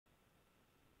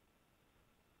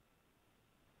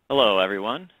Hello,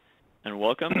 everyone, and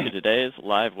welcome to today's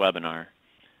live webinar,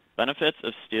 Benefits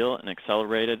of Steel and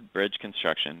Accelerated Bridge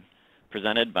Construction,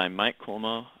 presented by Mike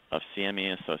Kulmo of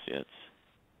CME Associates.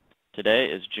 Today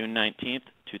is June 19th,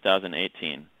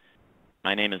 2018.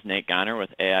 My name is Nate Goner with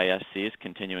AISC's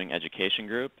Continuing Education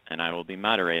Group, and I will be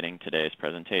moderating today's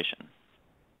presentation.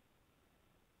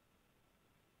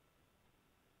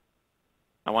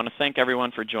 I want to thank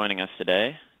everyone for joining us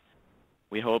today.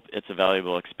 We hope it's a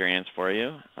valuable experience for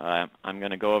you. I'm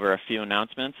going to go over a few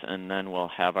announcements and then we'll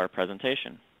have our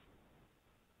presentation.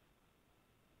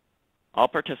 All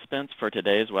participants for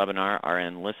today's webinar are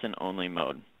in listen-only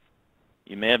mode.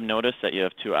 You may have noticed that you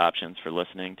have two options for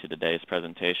listening to today's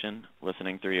presentation: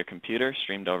 listening through your computer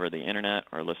streamed over the internet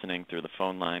or listening through the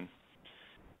phone line.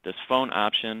 This phone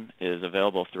option is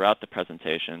available throughout the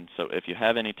presentation, so if you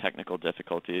have any technical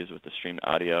difficulties with the streamed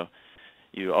audio,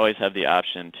 you always have the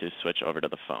option to switch over to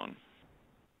the phone.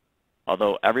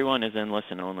 Although everyone is in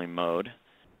listen-only mode,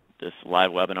 this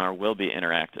live webinar will be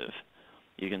interactive.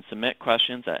 You can submit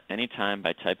questions at any time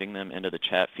by typing them into the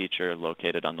chat feature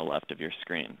located on the left of your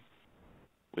screen.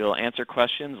 We will answer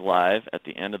questions live at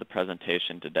the end of the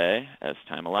presentation today as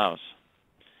time allows.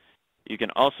 You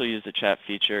can also use the chat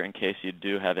feature in case you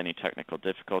do have any technical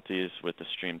difficulties with the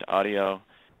streamed audio.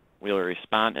 We will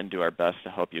respond and do our best to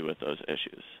help you with those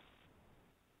issues.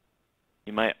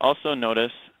 You might also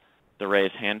notice the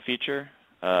raise hand feature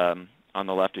on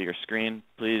the left of your screen.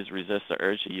 Please resist the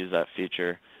urge to use that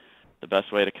feature. The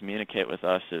best way to communicate with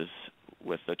us is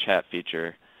with the chat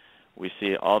feature. We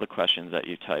see all the questions that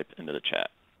you type into the chat.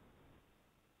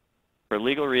 For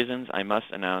legal reasons, I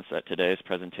must announce that today's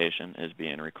presentation is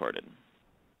being recorded.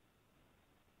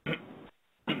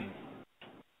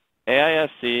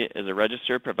 AISC is a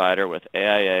registered provider with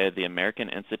AIA, the American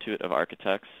Institute of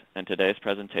Architects, and today's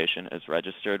presentation is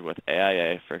registered with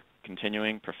AIA for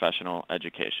continuing professional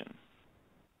education.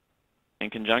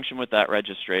 In conjunction with that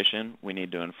registration, we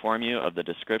need to inform you of the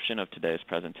description of today's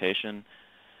presentation,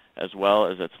 as well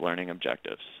as its learning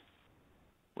objectives.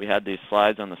 We had these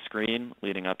slides on the screen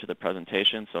leading up to the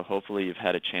presentation, so hopefully you've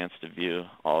had a chance to view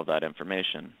all of that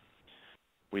information.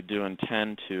 We do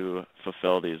intend to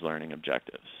fulfill these learning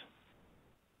objectives.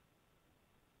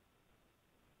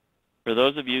 For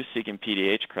those of you seeking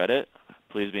PDH credit,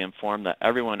 please be informed that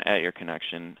everyone at your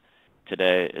connection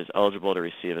today is eligible to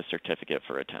receive a certificate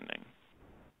for attending.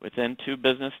 Within 2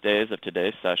 business days of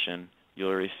today's session, you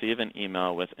will receive an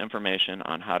email with information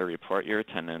on how to report your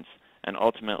attendance and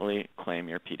ultimately claim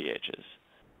your PDHs.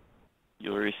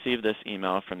 You will receive this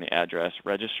email from the address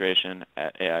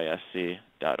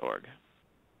registration@aisc.org.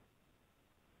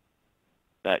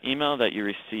 That email that you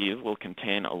receive will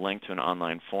contain a link to an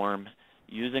online form.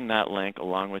 Using that link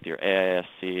along with your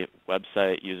AISC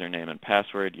website, username, and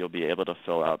password, you'll be able to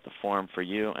fill out the form for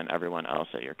you and everyone else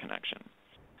at your connection.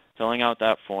 Filling out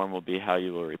that form will be how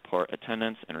you will report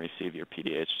attendance and receive your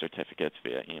PDH certificates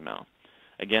via email.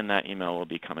 Again, that email will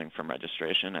be coming from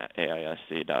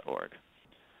registration@aisc.org.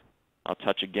 I'll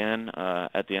touch again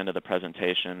at the end of the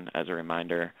presentation as a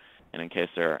reminder and in case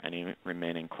there are any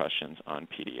remaining questions on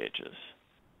PDHs.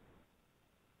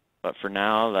 But for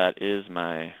now, that is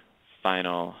my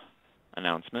final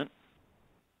announcement.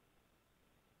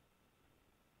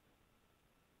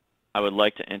 I would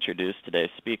like to introduce today's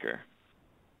speaker.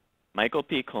 Michael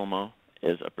P. Kulmo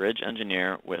is a bridge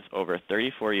engineer with over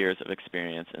 34 years of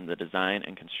experience in the design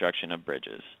and construction of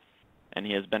bridges, and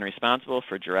he has been responsible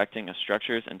for directing a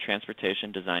structures and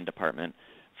transportation design department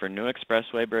for new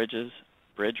expressway bridges,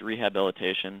 bridge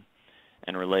rehabilitation,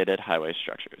 and related highway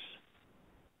structures.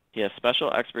 He has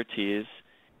special expertise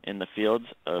in the fields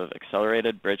of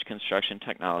accelerated bridge construction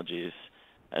technologies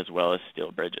as well as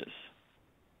steel bridges.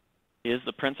 He is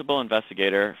the principal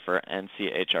investigator for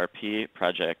NCHRP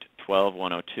Project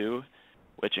 12102,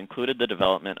 which included the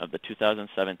development of the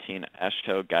 2017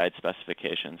 AASHTO Guide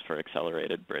Specifications for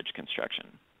Accelerated Bridge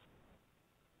Construction.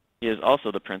 He is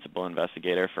also the principal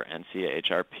investigator for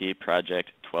NCHRP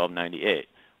Project 1298,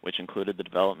 which included the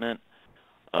development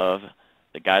of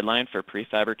the guideline for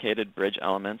prefabricated bridge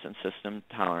elements and system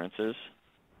tolerances,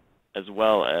 as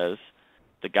well as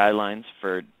the guidelines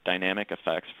for dynamic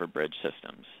effects for bridge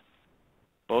systems.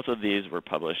 Both of these were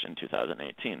published in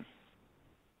 2018.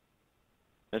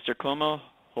 Mr. Kulmo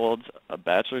holds a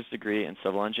bachelor's degree in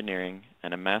civil engineering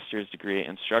and a master's degree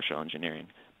in structural engineering,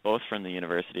 both from the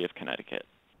University of Connecticut.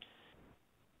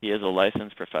 He is a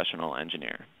licensed professional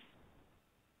engineer.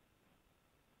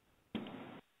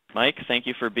 Mike, thank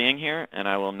you for being here, and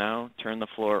I will now turn the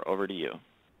floor over to you.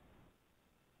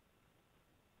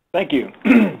 Thank you.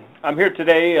 I'm here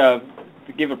today to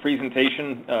give a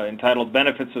presentation entitled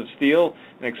Benefits of Steel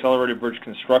and Accelerated Bridge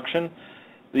Construction.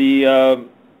 The,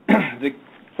 the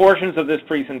portions of this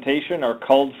presentation are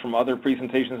culled from other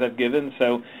presentations I've given,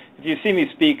 so if you see me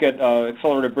speak at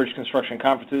Accelerated Bridge Construction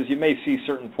conferences, you may see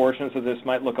certain portions of this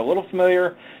might look a little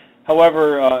familiar.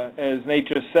 However, as Nate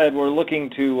just said, we're looking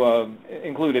to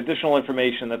include additional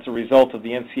information that's a result of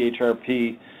the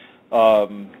NCHRP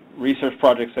research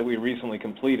projects that we recently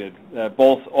completed,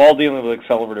 all dealing with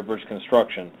accelerated bridge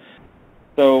construction.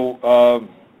 So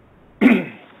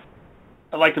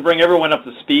I'd like to bring everyone up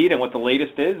to speed on what the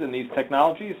latest is in these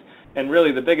technologies, and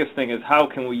really the biggest thing is how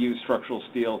can we use structural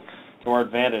steel to our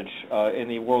advantage in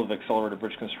the world of accelerated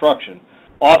bridge construction.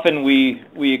 Often we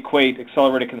equate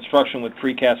accelerated construction with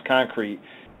precast concrete,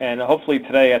 and hopefully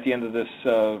today at the end of this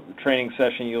training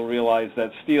session you'll realize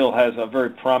that steel has a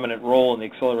very prominent role in the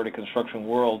accelerated construction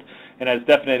world and has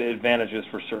definite advantages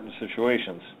for certain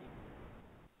situations.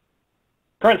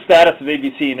 Current status of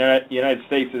ABC in the United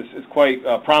States is quite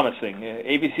promising.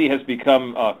 ABC has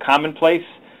become commonplace.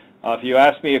 If you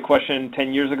asked me a question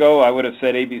 10 years ago, I would have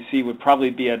said ABC would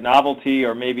probably be a novelty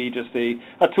or maybe just a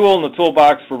tool in the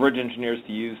toolbox for bridge engineers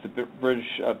to use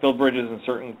to build bridges in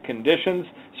certain conditions,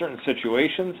 certain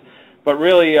situations. But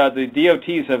really, the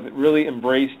DOTs have really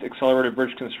embraced accelerated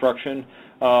bridge construction.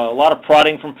 A lot of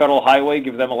prodding from Federal Highway,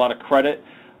 give them a lot of credit.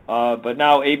 But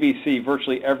now ABC,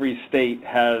 virtually every state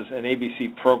has an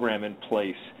ABC program in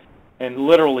place. And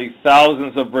literally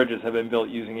thousands of bridges have been built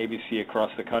using ABC across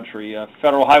the country.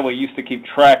 Federal Highway used to keep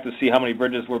track to see how many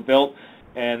bridges were built,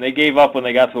 and they gave up when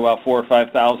they got to about 4,000 or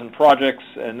 5,000 projects,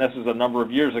 and this was a number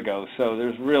of years ago. So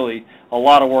there's really a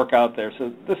lot of work out there.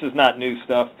 So this is not new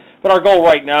stuff. But our goal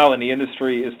right now in the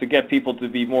industry is to get people to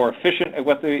be more efficient at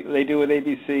what they do with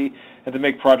ABC and to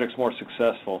make projects more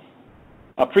successful.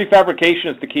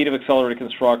 Prefabrication is the key to accelerated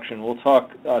construction. We'll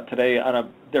talk today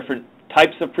on different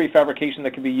types of prefabrication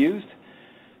that can be used.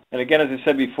 And again, as I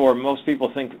said before, most people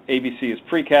think ABC is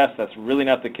precast. That's really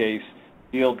not the case.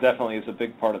 Steel definitely is a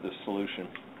big part of this solution.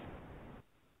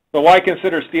 So why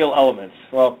consider steel elements?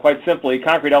 Well, quite simply,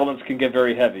 concrete elements can get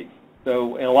very heavy.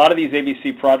 So in a lot of these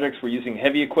ABC projects, we're using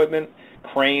heavy equipment,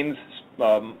 cranes,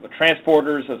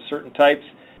 transporters of certain types,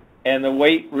 and the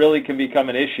weight really can become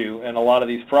an issue in a lot of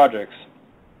these projects,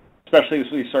 especially as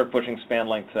we start pushing span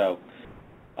lengths out.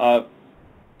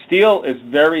 Steel is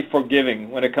very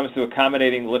forgiving when it comes to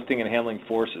accommodating lifting and handling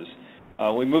forces.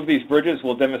 We move these bridges.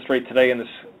 We'll demonstrate today in this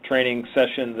training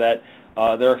session that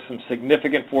there are some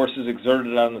significant forces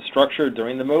exerted on the structure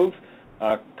during the move.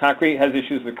 Concrete has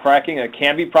issues with cracking. It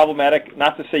can be problematic.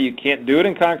 Not to say you can't do it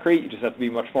in concrete, you just have to be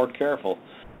much more careful.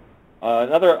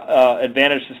 Another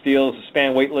advantage to steel is the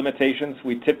span weight limitations.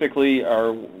 We typically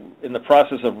are in the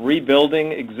process of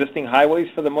rebuilding existing highways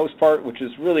for the most part, which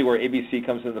is really where ABC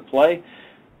comes into play,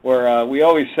 where we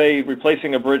always say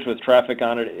replacing a bridge with traffic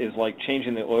on it is like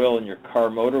changing the oil in your car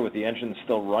motor with the engine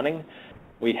still running.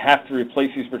 We have to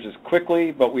replace these bridges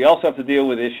quickly, but we also have to deal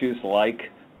with issues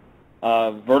like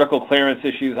vertical clearance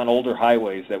issues on older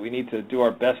highways that we need to do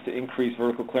our best to increase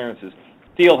vertical clearances.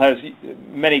 Steel has, in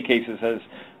many cases, has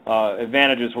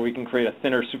advantages where we can create a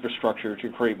thinner superstructure to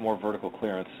create more vertical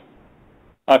clearance.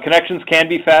 Connections can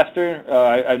be faster.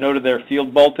 I noted there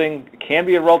field bolting can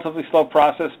be a relatively slow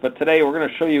process, but today we're going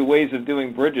to show you ways of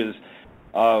doing bridges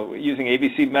using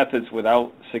ABC methods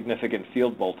without significant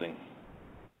field bolting.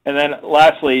 And then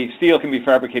lastly, steel can be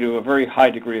fabricated with a very high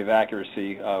degree of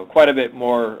accuracy, quite a bit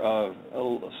more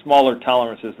smaller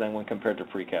tolerances than when compared to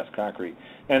precast concrete.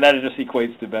 And that just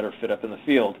equates to better fit up in the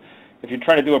field. If you're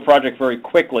trying to do a project very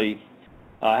quickly,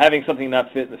 having something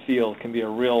not fit in the field can be a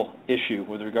real issue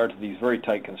with regard to these very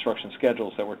tight construction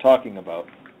schedules that we're talking about.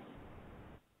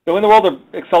 So in the world of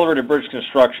accelerated bridge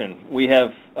construction, we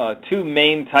have two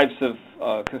main types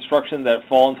of construction that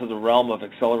fall into the realm of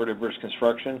accelerated bridge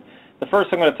construction. The first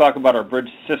I'm going to talk about are bridge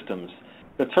systems.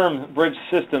 The term bridge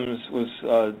systems was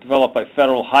developed by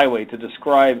Federal Highway to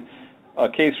describe a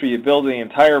case where you build the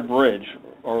entire bridge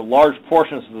or large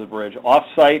portions of the bridge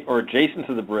off-site or adjacent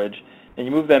to the bridge, and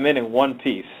you move them in one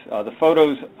piece. The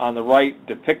photos on the right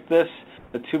depict this,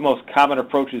 the two most common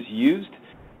approaches used,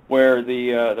 where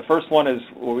the first one is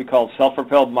what we call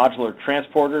self-propelled modular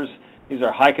transporters. These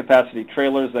are high-capacity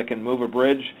trailers that can move a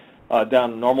bridge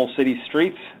down normal city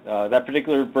streets. That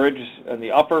particular bridge in the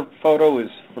upper photo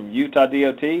is from Utah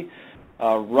DOT.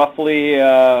 Roughly,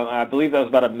 I believe that was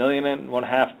about a 1.5 million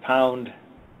pound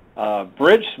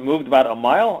bridge, moved about a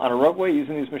mile on a roadway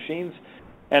using these machines.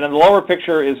 And in the lower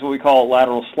picture is what we call a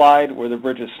lateral slide, where the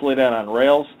bridge is slid in on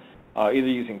rails, either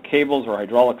using cables or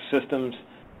hydraulic systems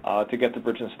to get the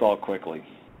bridge installed quickly.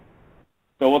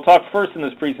 So we'll talk first in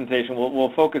this presentation,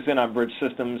 we'll focus in on bridge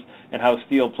systems and how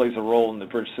steel plays a role in the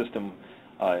bridge system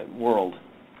world.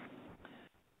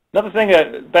 Another thing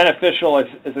that beneficial, as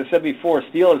I said before,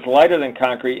 steel is lighter than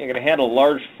concrete and can handle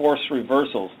large force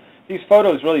reversals. These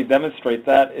photos really demonstrate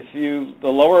that. The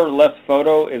lower left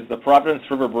photo is the Providence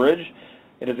River Bridge.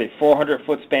 It is a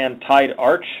 400-foot span tied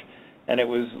arch, and it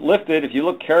was lifted. If you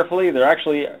look carefully, there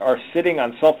actually are sitting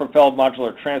on self-propelled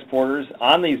modular transporters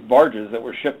on these barges that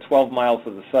were shipped 12 miles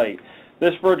to the site.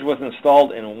 This bridge was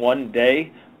installed in one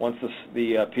day once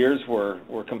the piers were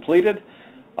completed.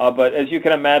 But as you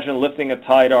can imagine, lifting a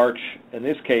tied arch, in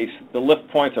this case, the lift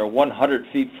points are 100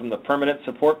 feet from the permanent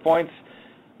support points.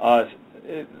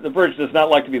 The bridge does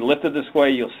not like to be lifted this way.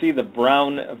 You'll see the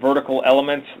brown vertical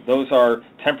elements. Those are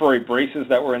temporary braces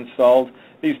that were installed.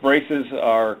 These braces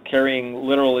are carrying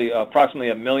literally approximately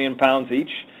 1 million pounds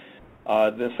each.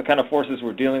 That's the kind of forces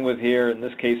we're dealing with here. In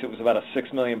this case, it was about a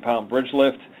 6 million pound bridge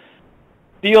lift.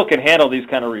 Steel can handle these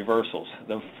kind of reversals.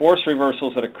 The force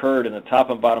reversals that occurred in the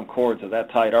top and bottom chords of that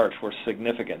tied arch were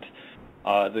significant.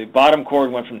 The bottom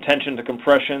chord went from tension to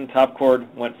compression. Top chord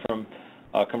went from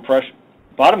compression.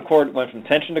 Bottom chord went from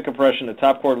tension to compression. The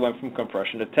top chord went from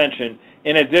compression to tension.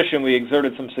 In addition, we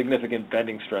exerted some significant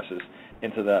bending stresses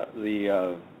into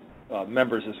the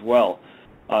members as well.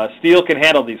 Steel can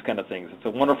handle these kind of things. It's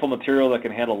a wonderful material that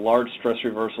can handle large stress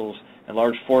reversals and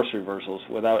large force reversals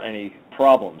without any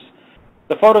problems.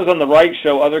 The photos on the right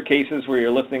show other cases where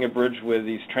you're lifting a bridge with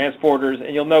these transporters,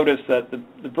 and you'll notice that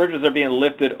the bridges are being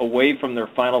lifted away from their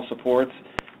final supports,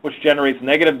 which generates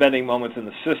negative bending moments in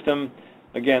the system.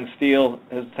 Again, steel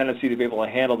has a tendency to be able to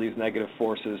handle these negative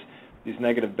forces, these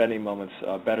negative bending moments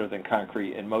better than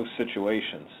concrete in most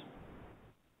situations.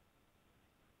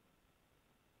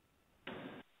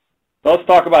 So let's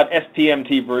talk about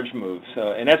SPMT bridge moves.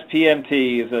 An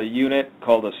SPMT is a unit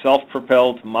called a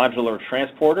self-propelled modular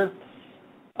transporter.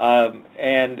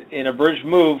 And in a bridge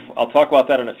move, I'll talk about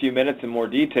that in a few minutes in more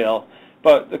detail,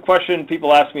 but the question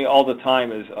people ask me all the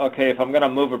time is, okay, if I'm going to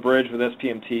move a bridge with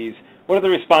SPMTs, what are the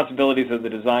responsibilities of the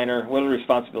designer? What are the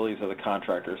responsibilities of the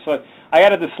contractor? So I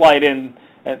added this slide in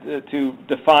to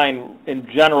define in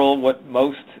general what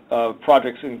most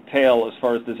projects entail as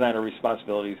far as designer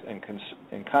responsibilities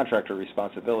and contractor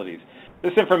responsibilities.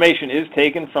 This information is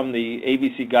taken from the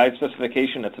ABC guide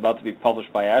specification that's about to be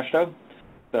published by AASHTO.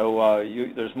 So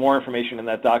there's more information in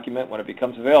that document when it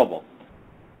becomes available.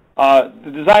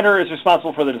 The designer is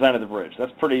responsible for the design of the bridge.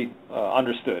 That's pretty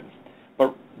understood.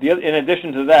 But in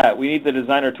addition to that, we need the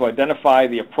designer to identify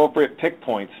the appropriate pick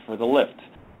points for the lift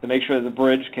to make sure the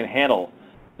bridge can handle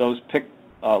those pick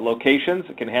locations.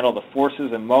 It can handle the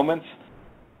forces and moments.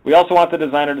 We also want the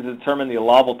designer to determine the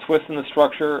allowable twist in the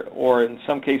structure, or in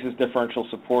some cases differential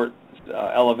support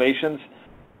elevations,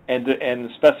 and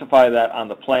specify that on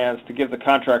the plans to give the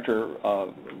contractor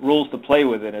rules to play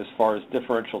within as far as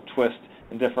differential twist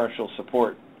and differential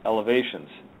support elevations.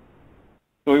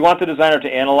 So we want the designer to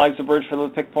analyze the bridge for the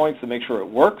pick points to make sure it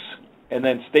works, and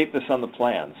then state this on the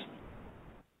plans.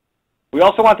 We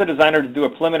also want the designer to do a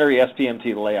preliminary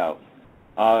SPMT layout.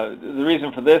 The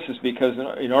reason for this is because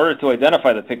in order to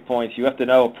identify the pick points, you have to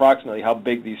know approximately how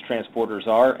big these transporters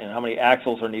are and how many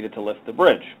axles are needed to lift the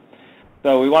bridge.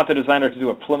 So we want the designer to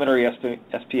do a preliminary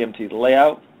SPMT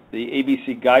layout. The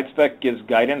ABC guide spec gives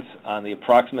guidance on the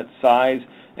approximate size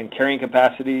and carrying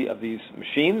capacity of these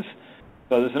machines.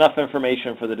 So there's enough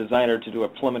information for the designer to do a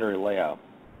preliminary layout.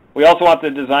 We also want the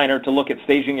designer to look at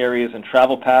staging areas and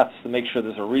travel paths to make sure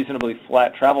there's a reasonably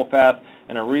flat travel path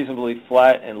and a reasonably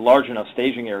flat and large enough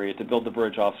staging area to build the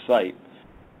bridge off-site.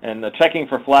 And the checking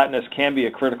for flatness can be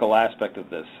a critical aspect of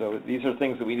this. So these are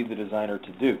things that we need the designer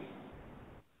to do.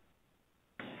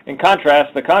 In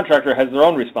contrast, the contractor has their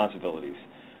own responsibilities.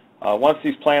 Once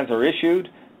these plans are issued,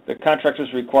 the contractor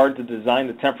is required to design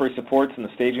the temporary supports in the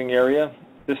staging area.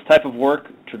 This type of work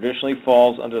traditionally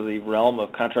falls under the realm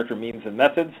of contractor means and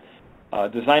methods.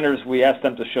 Designers, we ask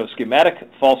them to show schematic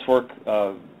false work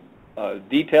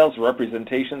details,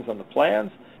 representations on the plans.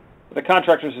 But the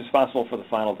contractor is responsible for the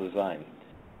final design.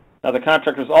 Now, the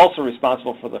contractor is also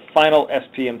responsible for the final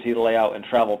SPMT layout and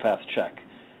travel path check.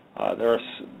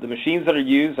 The machines that are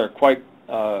used are quite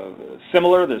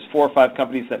similar. There's 4 or 5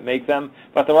 companies that make them,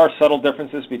 but there are subtle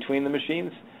differences between the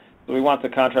machines. So we want the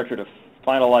contractor to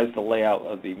finalize the layout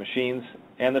of the machines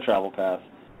and the travel path.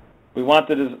 We want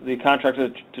the contractor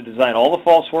to design all the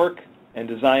false work and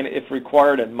design, if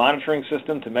required, a monitoring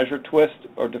system to measure twist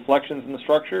or deflections in the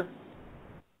structure.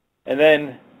 And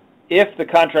then, if the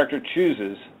contractor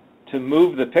chooses to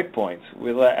move the pick points,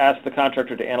 we'll ask the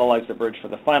contractor to analyze the bridge for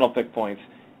the final pick points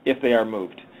if they are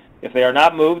moved. If they are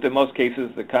not moved, in most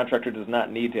cases, the contractor does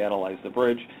not need to analyze the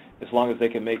bridge as long as they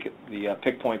can make the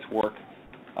pick points work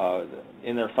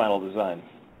in their final design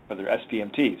for their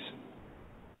SPMTs.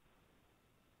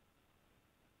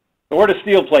 So where does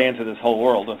steel play into this whole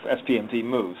world of SPMT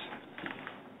moves?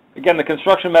 Again, the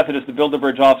construction method is to build the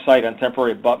bridge off-site on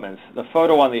temporary abutments. The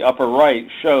photo on the upper right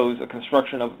shows a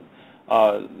construction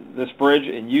of this bridge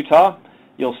in Utah.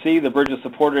 You'll see the bridge is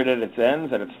supported at its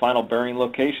ends, at its final bearing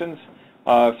locations.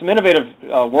 Some innovative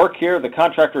work here. The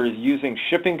contractor is using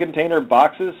shipping container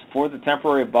boxes for the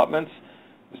temporary abutments.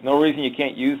 There's no reason you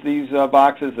can't use these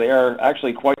boxes. They are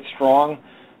actually quite strong.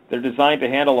 They're designed to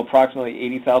handle approximately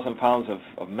 80,000 pounds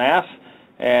of mass,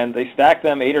 and they stack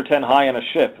them 8 or 10 high on a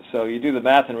ship. So you do the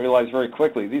math and realize very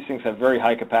quickly these things have very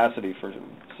high capacity for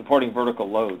supporting vertical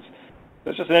loads. So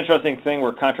it's just an interesting thing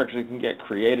where contractors can get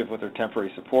creative with their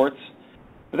temporary supports.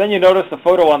 But then you notice the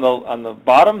photo on the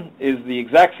bottom is the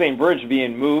exact same bridge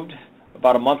being moved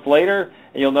about a month later,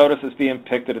 and you'll notice it's being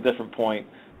picked at a different point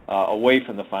away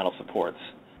from the final supports.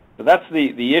 So that's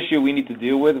the issue we need to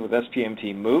deal with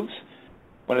SPMT moves.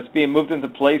 When it's being moved into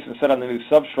place and set on the new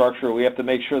substructure, we have to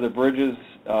make sure the bridges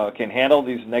can handle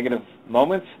these negative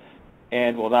moments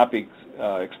and will not be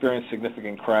experience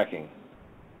significant cracking.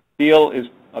 Steel is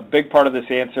a big part of this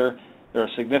answer. There are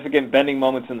significant bending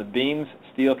moments in the beams.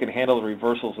 Steel can handle the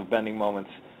reversals of bending moments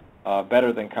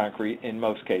better than concrete in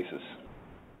most cases.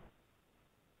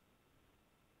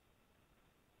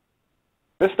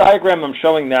 This diagram I'm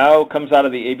showing now comes out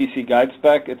of the ABC Guide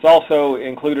Spec. It's also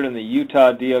included in the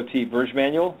Utah DOT Bridge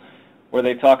Manual, where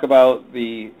they talk about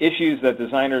the issues that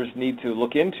designers need to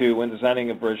look into when designing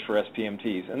a bridge for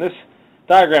SPMTs. And this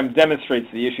diagram demonstrates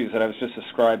the issues that I was just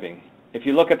describing. If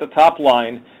you look at the top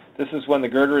line, this is when the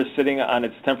girder is sitting on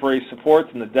its temporary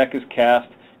supports and the deck is cast,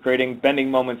 creating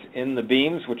bending moments in the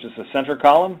beams, which is the center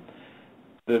column.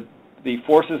 The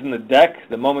forces in the deck,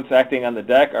 the moments acting on the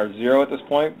deck, are zero at this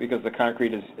point because the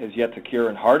concrete is yet to cure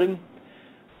and harden.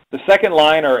 The second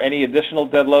line are any additional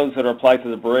dead loads that are applied to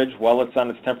the bridge while it's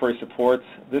on its temporary supports.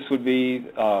 This would be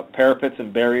parapets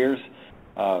and barriers.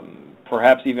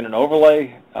 Perhaps even an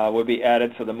overlay would be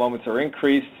added so the moments are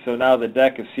increased, so now the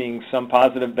deck is seeing some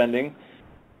positive bending.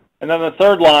 And then the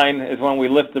third line is when we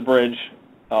lift the bridge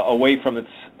away from its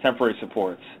temporary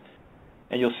supports.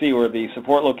 And you'll see where the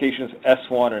support locations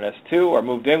S1 and S2 are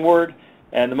moved inward,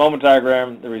 and the moment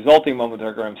diagram, the resulting moment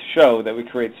diagrams show that we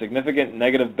create significant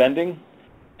negative bending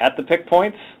at the pick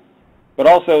points, but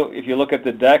also if you look at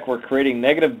the deck, we're creating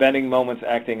negative bending moments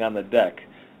acting on the deck.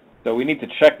 So we need to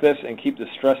check this and keep the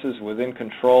stresses within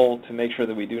control to make sure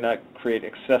that we do not create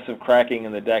excessive cracking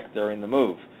in the deck during the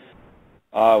move.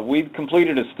 We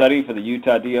completed a study for the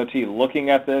Utah DOT looking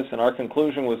at this, and our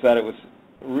conclusion was that it was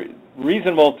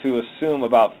reasonable to assume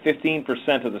about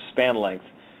 15% of the span length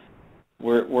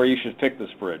where you should pick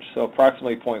this bridge. So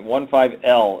approximately 0.15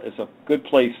 L is a good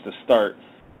place to start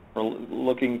for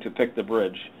looking to pick the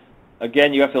bridge.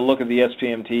 Again, you have to look at the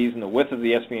SPMTs and the width of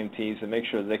the SPMTs and make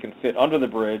sure that they can fit under the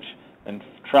bridge and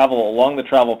travel along the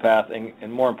travel path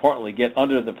and more importantly, get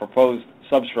under the proposed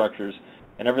substructures,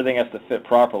 and everything has to fit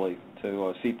properly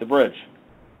to seat the bridge.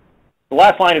 The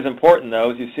last line is important,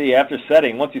 though. As you see, after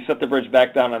setting, once you set the bridge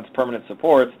back down on its permanent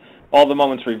supports, all the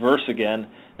moments reverse again,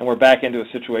 and we're back into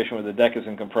a situation where the deck is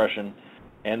in compression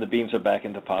and the beams are back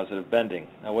into positive bending.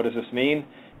 Now, what does this mean?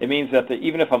 It means that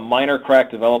even if a minor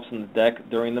crack develops in the deck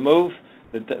during the move,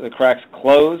 the cracks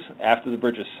close after the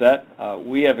bridge is set.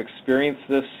 We have experienced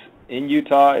this in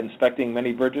Utah, inspecting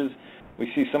many bridges.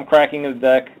 We see some cracking in the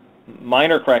deck,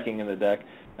 minor cracking in the deck,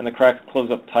 and the cracks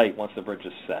close up tight once the bridge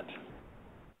is set.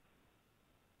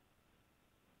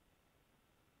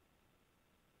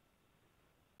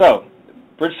 So,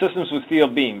 bridge systems with steel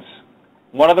beams.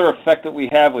 One other effect that we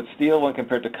have with steel when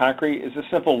compared to concrete is the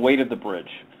simple weight of the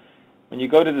bridge. When you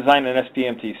go to design an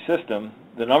SPMT system,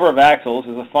 the number of axles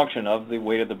is a function of the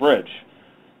weight of the bridge.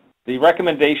 The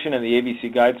recommendation in the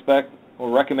ABC Guide Spec,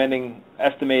 we're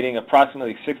estimating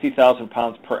approximately 60,000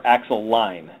 pounds per axle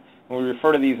line. And we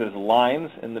refer to these as lines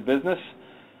in the business.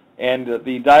 And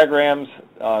the diagrams,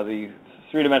 the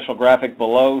three-dimensional graphic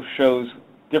below shows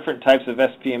different types of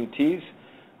SPMTs.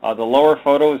 The lower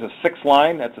photo is a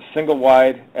 6-line. That's a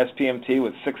single-wide SPMT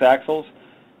with 6 axles.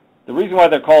 The reason why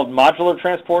they're called modular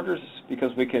transporters is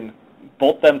because we can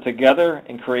bolt them together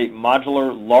and create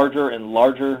modular, larger and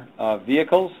larger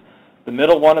vehicles. The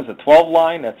middle one is a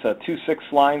 12-line. That's 2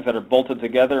 6-lines that are bolted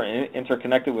together and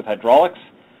interconnected with hydraulics.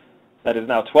 That is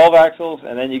now 12 axles.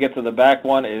 And then you get to the back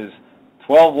one is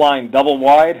 12-line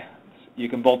double-wide. You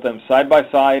can bolt them side by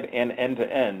side and end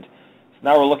to end. So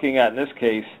now we're looking at, in this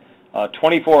case,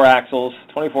 24 axles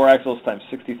times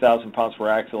 60,000 pounds per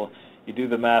axle. You do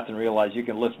the math and realize you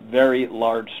can lift very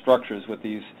large structures with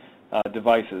these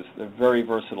devices. They're very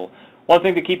versatile. One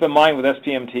thing to keep in mind with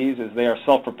SPMTs is they are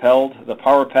self-propelled. The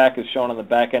power pack is shown on the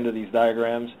back end of these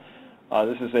diagrams.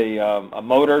 This is a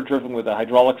motor driven with a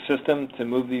hydraulic system to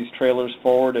move these trailers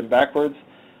forward and backwards.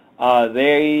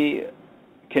 They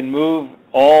can move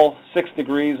all 6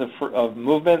 degrees of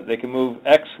movement. They can move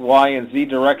X, Y, and Z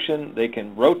direction. They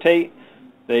can rotate.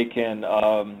 They can,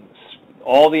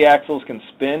 all the axles can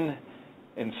spin.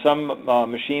 And some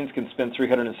machines can spin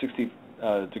 360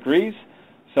 degrees.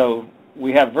 So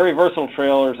we have very versatile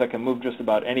trailers that can move just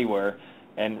about anywhere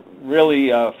and really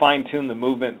fine-tune the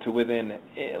movement to within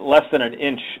less than an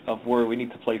inch of where we need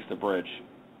to place the bridge.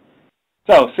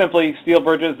 So simply, steel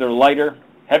bridges, they're lighter.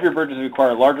 Heavier bridges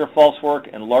require larger false work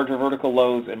and larger vertical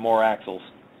loads and more axles.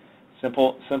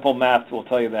 Simple math will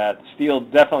tell you that. Steel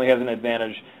definitely has an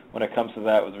advantage when it comes to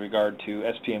that with regard to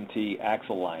SPMT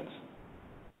axle lines.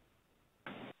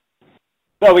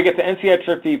 So we get to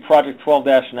NCIRP Project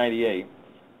 12-98.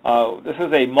 This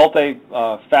is a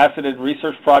multi-faceted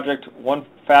research project. One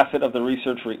facet of the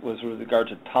research was with regard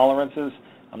to tolerances.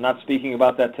 I'm not speaking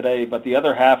about that today, but the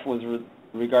other half was with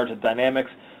regard to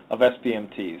dynamics of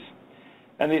SPMTs.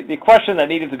 And the question that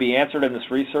needed to be answered in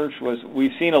this research was,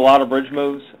 we've seen a lot of bridge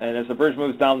moves, and as the bridge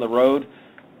moves down the road,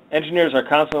 engineers are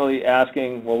constantly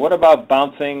asking, well, what about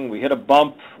bouncing? We hit a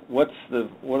bump. What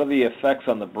are the effects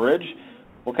on the bridge?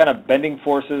 What kind of bending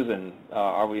forces and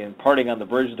are we imparting on the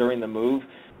bridge during the move?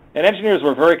 And engineers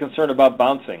were very concerned about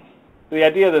bouncing. The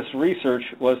idea of this research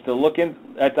was to look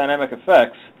at dynamic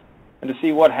effects and to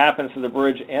see what happens to the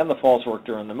bridge and the false work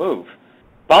during the move.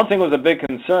 Bouncing was a big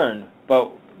concern,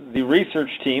 but the research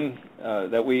team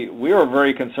that we were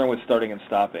very concerned with starting and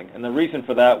stopping. And the reason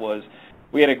for that was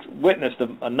we had witnessed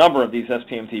a number of these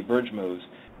SPMT bridge moves.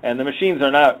 And the machines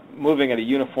are not moving at a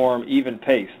uniform, even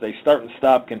pace. They start and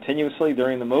stop continuously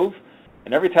during the move.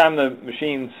 And every time the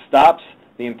machine stops,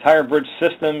 the entire bridge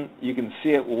system, you can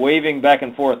see it waving back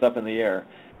and forth up in the air.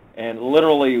 And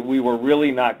literally, we were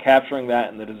really not capturing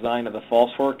that in the design of the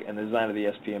false work and the design of the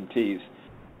SPMTs.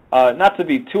 Not to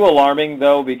be too alarming,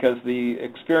 though, because the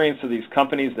experience of these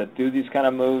companies that do these kind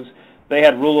of moves, they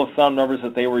had rule of thumb numbers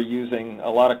that they were using. A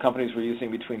lot of companies were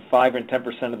using between 5 and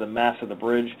 10% of the mass of the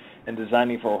bridge and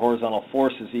designing for a horizontal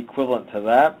force is equivalent to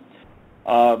that.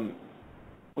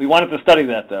 We wanted to study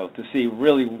that, though, to see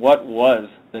really what was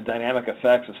the dynamic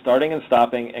effects of starting and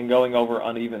stopping and going over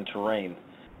uneven terrain.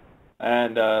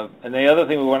 And the other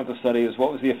thing we wanted to study is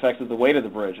what was the effect of the weight of the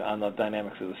bridge on the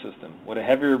dynamics of the system. Would a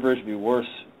heavier bridge be worse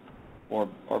or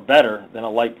better than a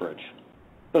light bridge?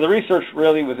 So the research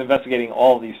really was investigating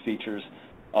all of these features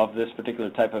of this particular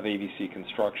type of ABC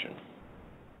construction.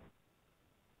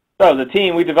 So the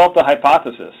team, we developed a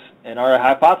hypothesis, and our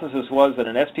hypothesis was that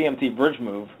an SPMT bridge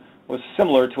move was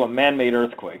similar to a man-made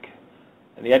earthquake.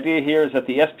 And the idea here is that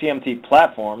the SPMT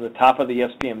platform, the top of the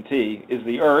SPMT, is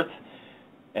the Earth,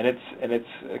 and it's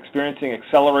experiencing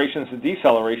accelerations and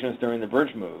decelerations during the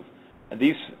bridge move. And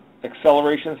these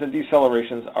accelerations and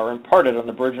decelerations are imparted on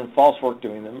the bridge and false work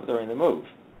during the move.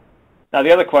 Now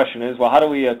the other question is, well, how do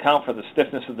we account for the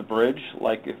stiffness of the bridge,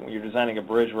 like if you're designing a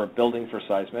bridge or a building for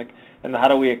seismic, and how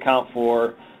do we account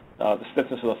for the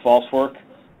stiffness of the false work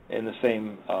in the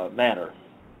same manner?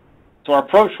 So our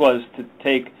approach was to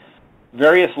take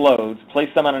various loads, place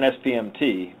them on an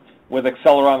SPMT with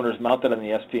accelerometers mounted on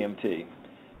the SPMT.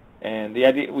 And the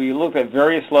idea, we looked at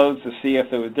various loads to see if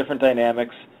there were different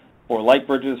dynamics for light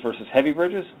bridges versus heavy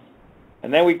bridges.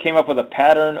 And then we came up with a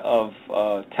pattern of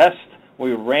tests.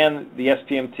 We ran the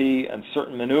SPMT and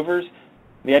certain maneuvers.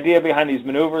 The idea behind these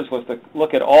maneuvers was to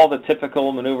look at all the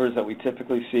typical maneuvers that we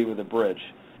typically see with a bridge.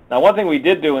 Now, one thing we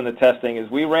did do in the testing is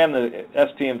we ran the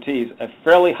SPMTs at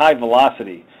fairly high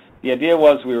velocity. The idea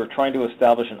was we were trying to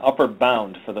establish an upper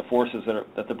bound for the forces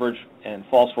that the bridge and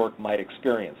false work might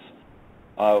experience.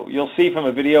 You'll see from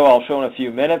a video I'll show in a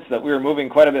few minutes that we were moving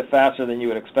quite a bit faster than you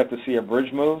would expect to see a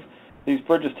bridge move. These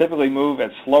bridges typically move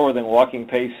at slower than walking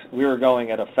pace. We were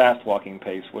going at a fast walking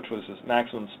pace, which was the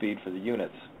maximum speed for the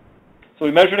units. So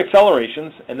we measured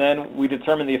accelerations, and then we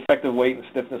determined the effective weight and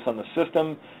stiffness on the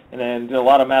system, and then did a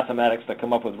lot of mathematics to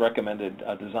come up with recommended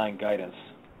design guidance.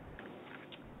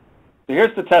 So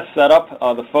here's the test setup.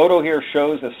 The photo here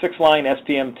shows a 6-line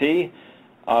SPMT.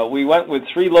 We went with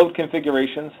 3 load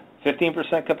configurations,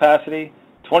 15% capacity,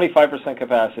 25%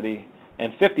 capacity,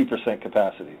 and 50%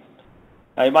 capacity.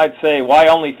 Now you might say, why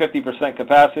only 50%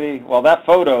 capacity? Well, that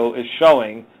photo is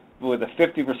showing with a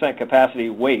 50% capacity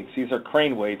weights. These are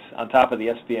crane weights on top of the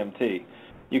SPMT.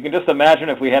 You can just imagine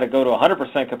if we had to go to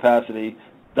 100% capacity,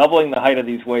 doubling the height of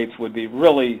these weights would be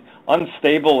really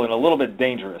unstable and a little bit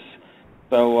dangerous.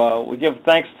 So we give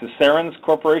thanks to Cerens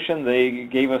Corporation. They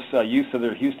gave us use of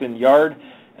their Houston yard,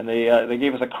 and they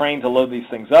gave us a crane to load these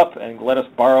things up and let us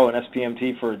borrow an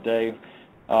SPMT for a day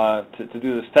to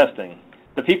do this testing.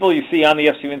 The people you see on the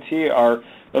SPMT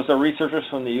those are researchers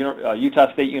from the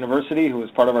Utah State University who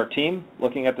is part of our team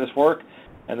looking at this work,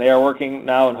 and they are working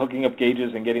now on hooking up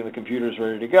gauges and getting the computers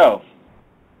ready to go.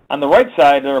 On the right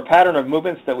side, there are a pattern of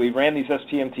movements that we ran these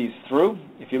SPMTs through.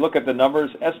 If you look at the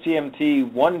numbers,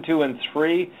 SPMT 1, 2, and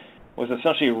 3 was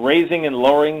essentially raising and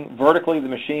lowering vertically the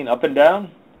machine up and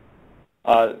down.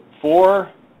 4,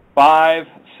 5,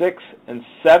 6, and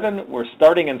 7 were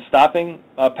starting and stopping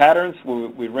patterns.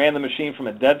 We ran the machine from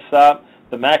a dead stop,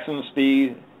 the maximum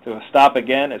speed, to a stop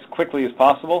again as quickly as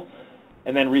possible,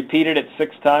 and then repeated it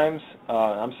 6 times.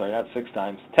 I'm sorry, not 6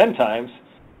 times, 10 times.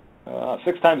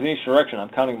 6 times in each direction. I'm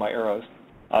counting my arrows.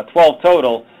 12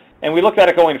 total. And we looked at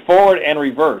it going forward and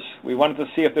reverse. We wanted to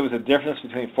see if there was a difference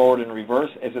between forward and reverse.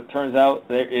 As it turns out,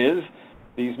 there is.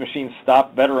 These machines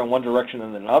stop better in one direction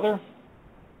than another.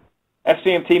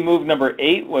 SPMT move number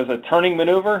 8 was a turning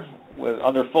maneuver with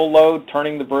under full load,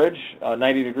 turning the bridge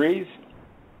 90 degrees.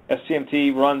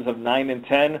 SPMT runs of 9 and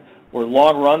 10 were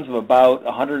long runs of about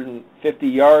 150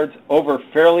 yards over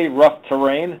fairly rough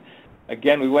terrain.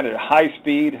 Again, we went at high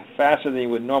speed, faster than you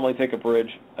would normally take a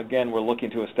bridge. Again, we're looking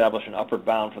to establish an upper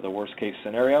bound for the worst case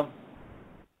scenario.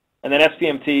 And then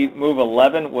SPMT move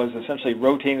 11 was essentially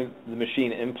rotating the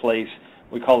machine in place.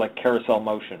 We call that carousel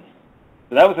motion.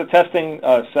 So that was the testing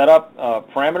setup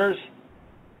parameters.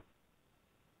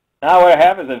 Now what I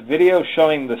have is a video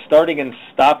showing the starting and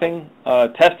stopping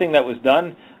testing that was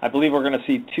done. I believe we're going to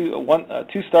see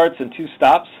two starts and 2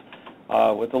 stops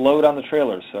with the load on the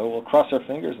trailers. So we'll cross our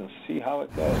fingers and see how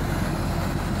it goes.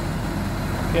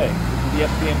 Okay, this is the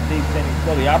SPMT standing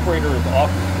still. The operator is off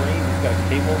the screen. He's got a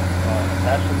cable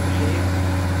attached to the machine.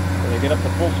 So they get up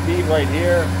to full speed right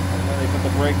here, and then they put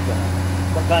the brakes on.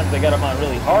 Sometimes they get them on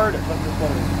really hard, and sometimes this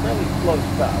one is a fairly slow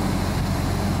stop.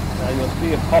 Now you'll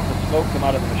see a puff of smoke come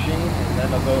out of the machine, and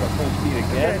then they'll go to full speed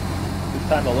again. This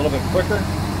time a little bit quicker.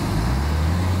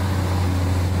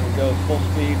 Here it goes, full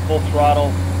speed, full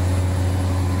throttle,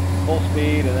 full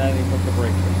speed, and then he puts the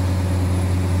brakes in.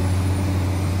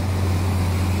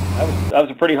 That was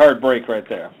a pretty hard brake right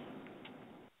there.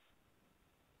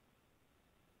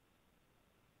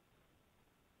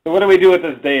 So what do we do with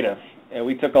this data?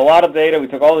 We took a lot of data. We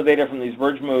took all the data from these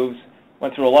bridge moves,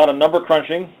 went through a lot of number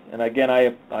crunching, and again, I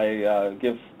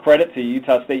give credit to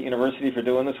Utah State University for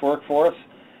doing this work for us.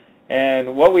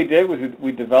 And what we did was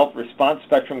we developed response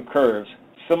spectrum curves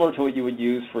similar to what you would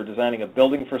use for designing a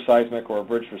building for seismic or a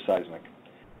bridge for seismic.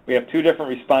 We have 2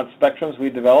 different response spectrums we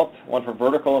developed, one for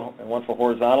vertical and one for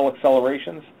horizontal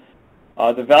accelerations.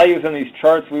 The values in these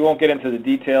charts, we won't get into the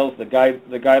details. The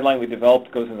guideline we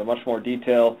developed goes into much more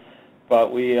detail,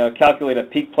 but we calculate a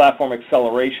peak platform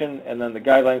acceleration, and then the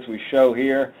guidelines we show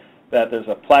here that there's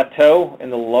a plateau in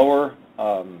the lower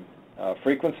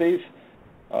frequencies,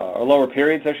 or lower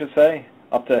periods, I should say,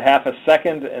 up to half a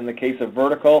second in the case of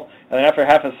vertical, and then after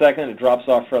half a second it drops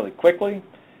off fairly quickly.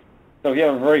 So if you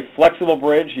have a very flexible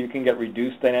bridge, you can get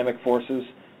reduced dynamic forces.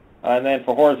 And then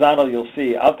for horizontal, you'll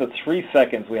see out to 3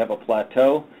 seconds we have a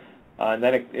plateau, and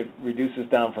then it reduces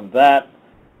down from that.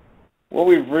 What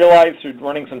we've realized through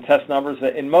running some test numbers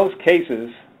that in most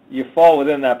cases you fall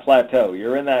within that plateau.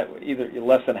 You're in that either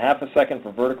less than half a second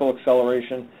for vertical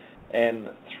acceleration and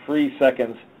 3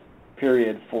 seconds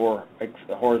period for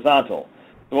horizontal.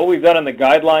 So what we've done in the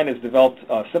guideline is developed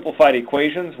simplified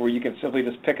equations where you can simply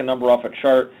just pick a number off a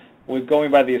chart with going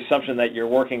by the assumption that you're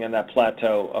working in that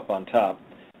plateau up on top.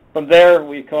 From there,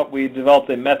 we developed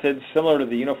a method similar to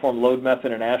the uniform load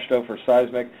method in AASHTO for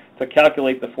seismic to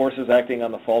calculate the forces acting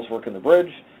on the false work in the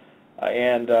bridge.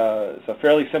 It's a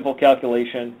fairly simple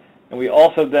calculation. And we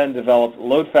also then developed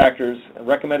load factors,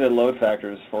 recommended load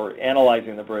factors for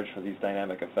analyzing the bridge for these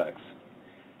dynamic effects.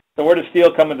 So where does steel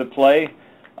come into play?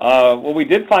 What we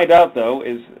did find out, though,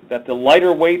 is that the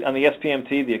lighter weight on the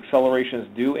SPMT, the accelerations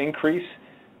do increase.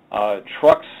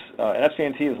 Trucks, an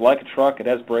SPMT is like a truck. It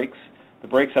has brakes. The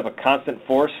brakes have a constant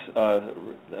force, a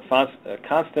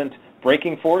constant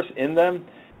braking force in them.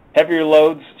 Heavier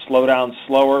loads slow down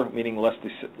slower, meaning less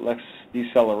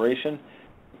deceleration.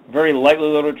 Very lightly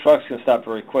loaded trucks can stop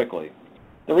very quickly.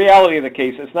 The reality of the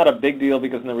case, it's not a big deal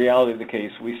because in the reality of the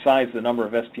case, we size the number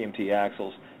of SPMT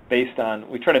axles based on,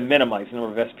 we try to minimize the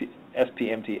number of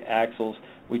SPMT axles.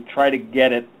 We try to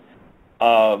get it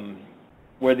where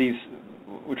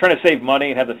we're trying to save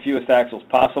money and have the fewest axles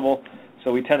possible.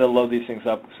 So we tend to load these things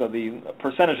up. So the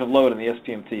percentage of load in the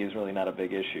SPMT is really not a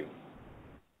big issue.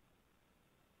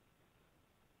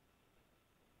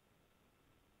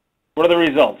 What are the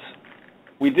results?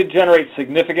 We did generate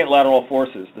significant lateral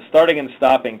forces. The starting and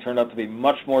stopping turned out to be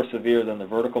much more severe than the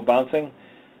vertical bouncing.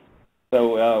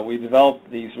 So we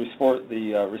developed these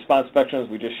response spectrums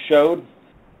we just showed.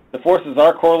 The forces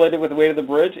are correlated with the weight of the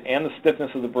bridge and the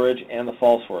stiffness of the bridge and the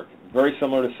false work, very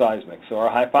similar to seismic. So our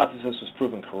hypothesis was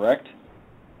proven correct.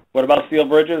 What about steel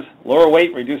bridges? Lower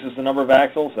weight reduces the number of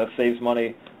axles, that saves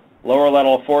money. Lower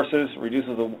lateral forces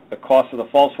reduces the cost of the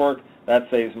false work, that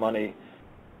saves money.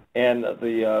 And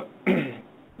the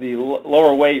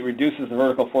lower weight reduces the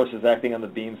vertical forces acting on the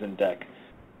beams and deck.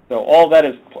 So all that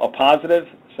is a positive.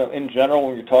 So in general,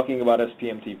 when you're talking about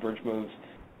SPMT bridge moves,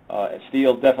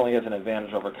 steel definitely has an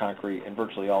advantage over concrete in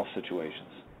virtually all situations.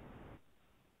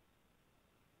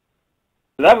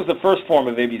 So that was the first form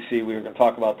of ABC we were going to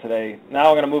talk about today. Now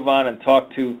we're going to move on and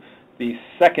talk to the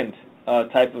second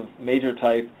major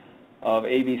type of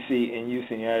ABC in use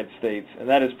in the United States, and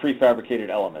that is prefabricated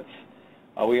elements.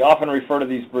 We often refer to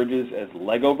these bridges as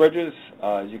Lego bridges.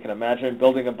 As you can imagine,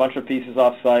 building a bunch of pieces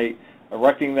off-site,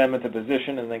 erecting them into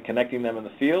position, and then connecting them in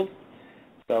the field.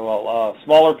 So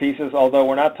smaller pieces, although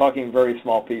we're not talking very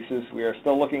small pieces. We are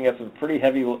still looking at some pretty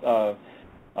heavy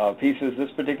pieces.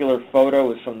 This particular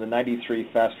photo is from the 93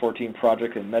 Fast 14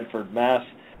 project in Medford, Mass.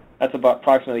 That's about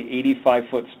approximately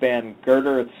 85-foot span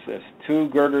girder. It's two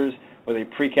girders with a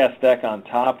precast deck on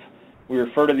top. We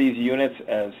refer to these units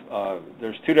as,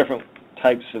 there's two different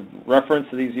types of reference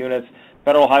to these units.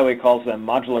 Federal Highway calls them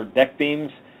modular deck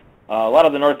beams. A lot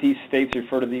of the Northeast states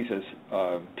refer to these as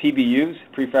PBUs,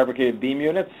 prefabricated beam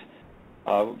units.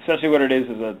 Essentially what it is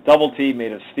a double T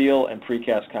made of steel and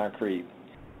precast concrete.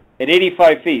 At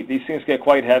 85 feet, these things get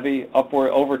quite heavy,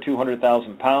 upward over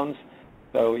 200,000 pounds.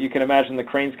 So you can imagine the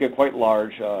cranes get quite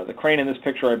large. The crane in this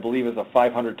picture, I believe, is a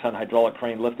 500-ton hydraulic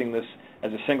crane lifting this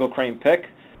as a single crane pick.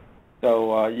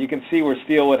 So you can see where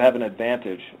steel would have an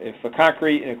advantage. If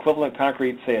an equivalent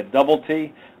concrete, say a double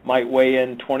T, might weigh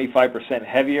in 25%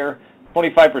 heavier,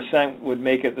 25% would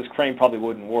make it, this crane probably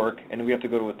wouldn't work, and we have to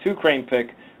go to a two crane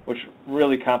pick, which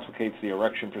really complicates the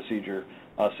erection procedure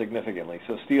significantly.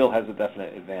 So steel has a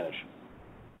definite advantage.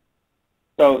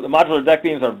 So the modular deck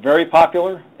beams are very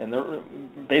popular, and the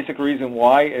basic reason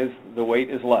why is the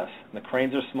weight is less. The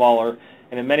cranes are smaller,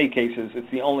 and in many cases, it's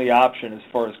the only option as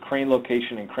far as crane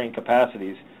location and crane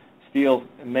capacities. Steel,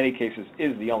 in many cases,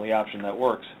 is the only option that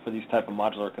works for these type of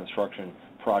modular construction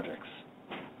projects.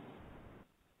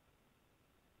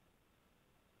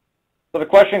 So the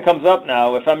question comes up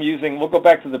now, if I'm using, we'll go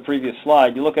back to the previous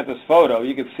slide, you look at this photo,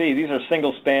 you can see these are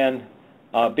single span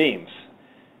beams.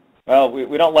 Well,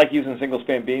 we don't like using single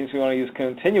span beams, we want to use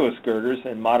continuous girders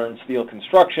in modern steel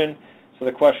construction. So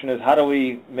the question is, how do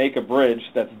we make a bridge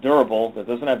that's durable, that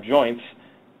doesn't have joints,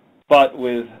 but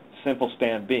with simple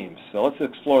span beams? So let's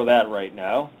explore that right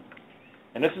now.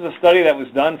 And this is a study that was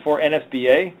done for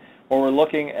NSBA, where we're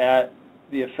looking at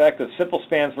the effect of simple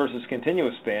spans versus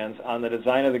continuous spans on the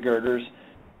design of the girders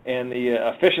and the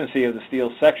efficiency of the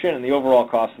steel section and the overall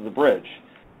cost of the bridge.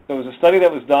 So it was a study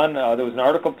that was done. There was an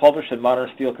article published in Modern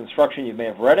Steel Construction. You may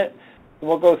have read it.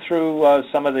 We'll go through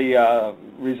some of the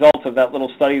results of that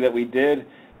little study that we did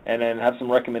and then have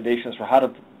some recommendations for how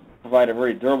to provide a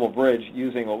very durable bridge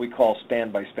using what we call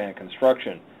span-by-span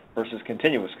construction versus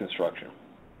continuous construction.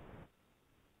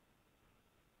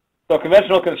 So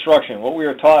conventional construction, what we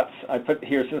were taught, I put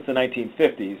here since the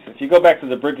 1950s. If you go back to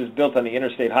the bridges built on the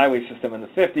interstate highway system in the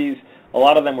 50s, a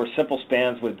lot of them were simple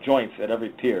spans with joints at every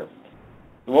pier.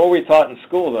 What were we taught in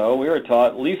school, though? We were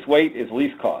taught least weight is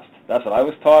least cost. That's what I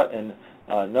was taught, and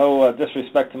no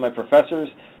disrespect to my professors.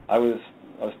 I was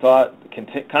taught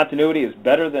continuity is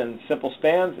better than simple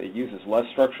spans. It uses less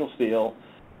structural steel.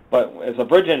 But as a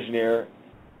bridge engineer,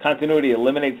 continuity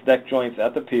eliminates deck joints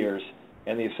at the piers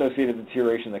and the associated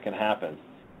deterioration that can happen.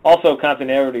 Also,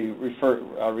 continuity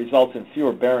results in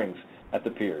fewer bearings at the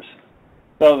piers.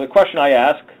 So the question I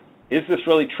ask, is this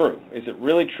really true? Is it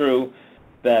really true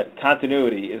that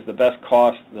continuity is the best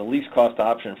cost, the least cost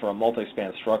option for a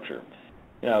multi-span structure?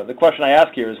 You know, the question I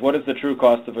ask here is, what is the true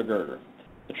cost of a girder?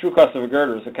 The true cost of a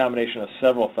girder is a combination of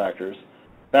several factors.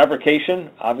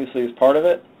 Fabrication, obviously, is part of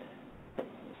it.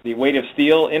 The weight of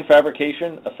steel in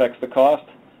fabrication affects the cost.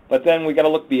 But then we got to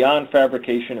look beyond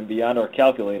fabrication and beyond our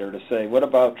calculator to say, what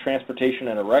about transportation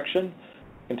and erection?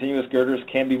 Continuous girders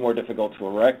can be more difficult to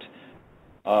erect.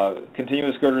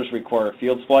 Continuous girders require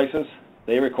field splices.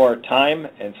 They require time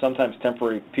and sometimes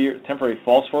temporary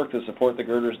false work to support the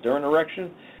girders during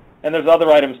erection. And there's other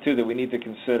items, too, that we need to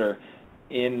consider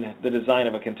in the design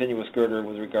of a continuous girder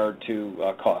with regard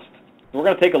to cost. So we're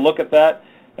going to take a look at that,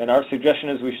 and our suggestion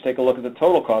is we should take a look at the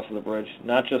total cost of the bridge,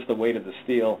 not just the weight of the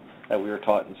steel that we were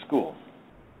taught in school.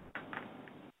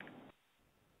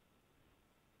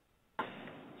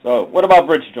 So what about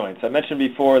bridge joints? I mentioned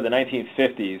before the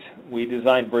 1950s, we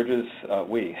designed bridges,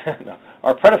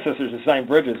 our predecessors designed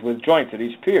bridges with joints at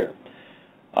each pier.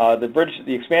 The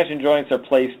expansion joints are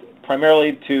placed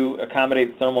primarily to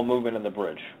accommodate thermal movement in the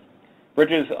bridge.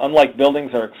 Bridges, unlike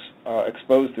buildings, are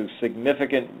exposed to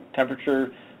significant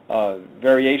temperature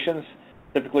variations,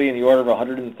 typically in the order of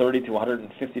 130 to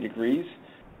 150 degrees.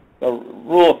 The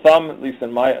rule of thumb, at least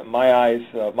in my eyes,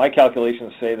 my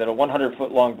calculations say that a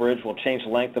 100-foot long bridge will change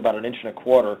length about 1.25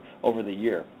 inches over the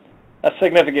year. That's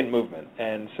significant movement,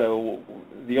 and so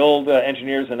the old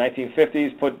engineers in the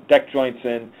 1950s put deck joints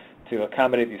in to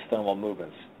accommodate these thermal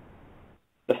movements.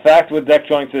 The fact with deck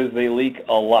joints is they leak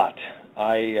a lot.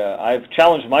 I've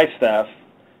challenged my staff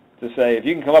to say, if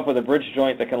you can come up with a bridge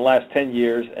joint that can last 10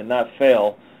 years and not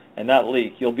fail and not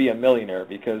leak, you'll be a millionaire,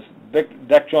 because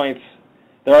deck joints,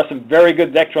 there are some very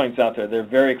good deck joints out there. They're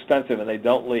very expensive and they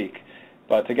don't leak.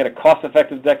 But to get a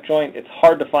cost-effective deck joint, it's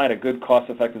hard to find a good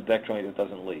cost-effective deck joint that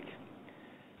doesn't leak.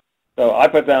 So I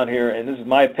put down here, and this is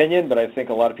my opinion, but I think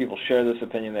a lot of people share this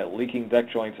opinion, that leaking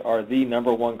deck joints are the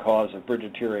 #1 cause of bridge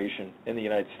deterioration in the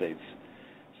United States.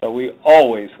 So we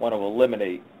always want to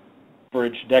eliminate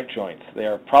bridge deck joints. They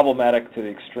are problematic to the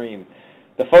extreme.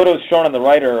 The photos shown on the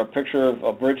right are a picture of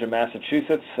a bridge in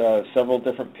Massachusetts, several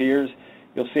different piers.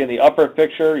 You'll see in the upper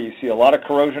picture, you see a lot of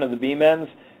corrosion of the beam ends,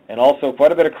 and also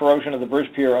quite a bit of corrosion of the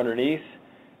bridge pier underneath.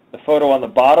 The photo on the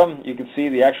bottom, you can see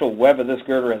the actual web of this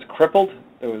girder has crippled.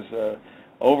 There was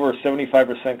over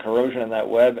 75% corrosion in that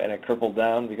web, and it crippled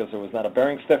down because there was not a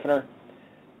bearing stiffener.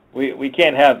 We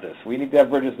can't have this. We need to have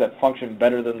bridges that function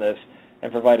better than this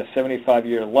and provide a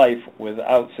 75-year life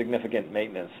without significant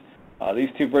maintenance. These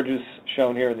two bridges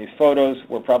shown here in these photos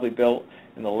were probably built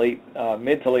in the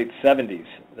mid to late 70s.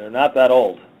 They're not that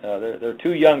old. They're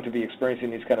too young to be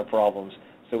experiencing these kind of problems,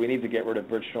 so we need to get rid of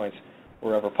bridge joints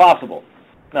wherever possible.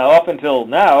 Now, up until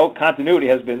now, continuity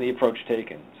has been the approach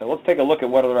taken. So let's take a look at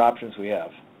what other options we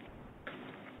have.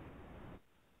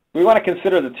 We want to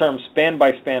consider the term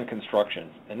span-by-span construction,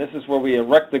 and this is where we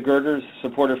erect the girders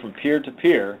supported from pier to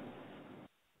pier,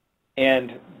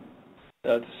 and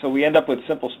so we end up with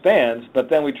simple spans, but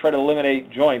then we try to eliminate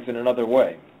joints in another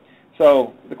way.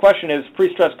 So the question is,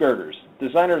 pre-stressed girders.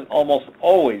 Designers almost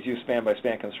always use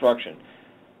span-by-span construction,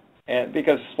 and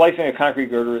because splicing a concrete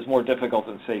girder is more difficult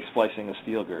than, say, splicing a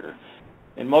steel girder.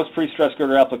 In most pre-stressed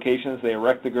girder applications, they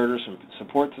erect the girders from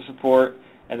support to support,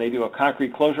 and they do a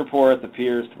concrete closure pour at the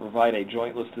piers to provide a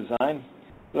jointless design.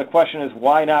 So the question is,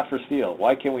 why not for steel?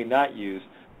 Why can we not use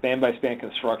span-by-span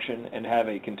construction and have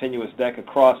a continuous deck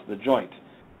across the joint?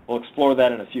 We'll explore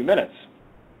that in a few minutes.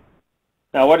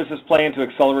 Now, what does this play into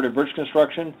accelerated bridge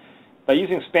construction? By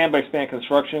using span-by-span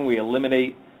construction, we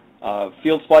eliminate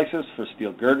field splices for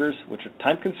steel girders, which are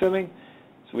time-consuming.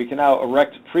 So we can now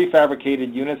erect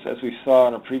prefabricated units, as we saw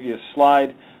on a previous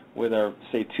slide, with our,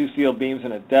 say, 2 steel beams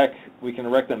and a deck. We can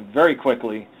erect them very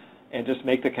quickly and just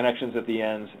make the connections at the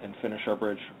ends and finish our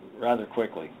bridge rather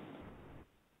quickly.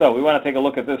 So we want to take a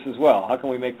look at this as well. How can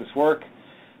we make this work?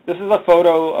 This is a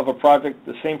photo of a project,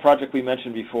 the same project we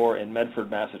mentioned before in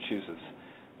Medford, Massachusetts.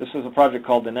 This was a project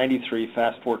called the 93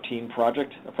 Fast 14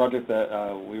 project, a project that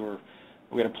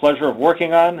we had a pleasure of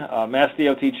working on. Mass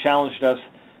DOT challenged us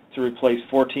to replace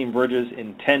 14 bridges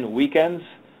in 10 weekends.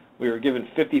 We were given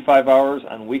 55 hours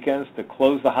on weekends to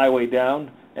close the highway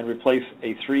down and replace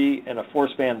a 3- and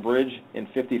 4-span bridge in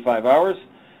 55 hours.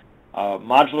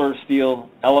 Modular steel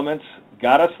elements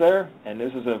got us there, and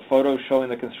this is a photo showing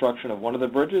the construction of one of the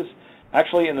bridges.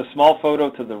 Actually, in the small photo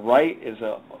to the right is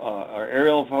our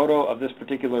aerial photo of this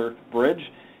particular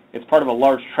bridge. It's part of a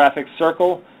large traffic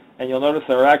circle, and you'll notice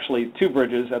there are actually 2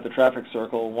 bridges at the traffic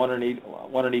circle, one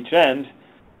on each end.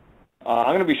 I'm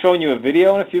going to be showing you a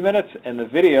video in a few minutes, and the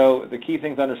video, the key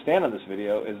thing to understand on this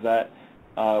video is that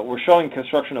we're showing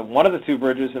construction of one of the 2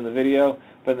 bridges in the video,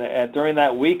 but during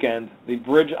that weekend, the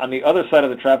bridge on the other side of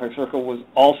the traffic circle was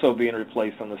also being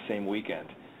replaced on the same weekend.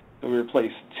 So we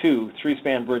replaced 2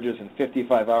 3-span bridges in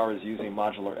 55 hours using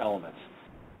modular elements.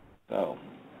 So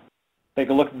take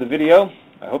a look at the video.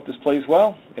 I hope this plays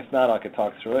well. If not, I could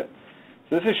talk through it.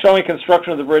 So this is showing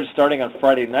construction of the bridge starting on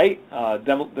Friday night.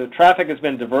 The traffic has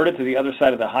been diverted to the other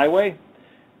side of the highway,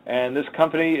 and this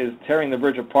company is tearing the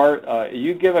bridge apart.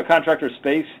 You give a contractor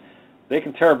space, they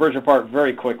can tear a bridge apart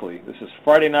very quickly. This is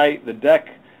Friday night. The deck,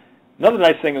 another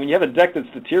nice thing, when you have a deck that's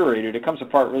deteriorated, it comes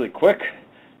apart really quick.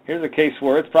 Here's a case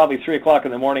where it's probably 3 o'clock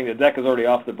in the morning, the deck is already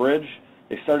off the bridge.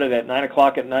 They started at 9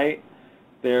 o'clock at night.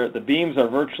 The beams are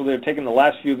they're taking the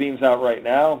last few beams out right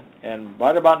now, and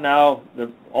right about now,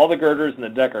 all the girders and the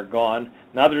deck are gone.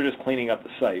 Now they're just cleaning up the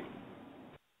site.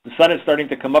 The sun is starting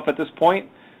to come up at this point.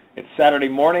 It's Saturday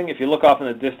morning. If you look off in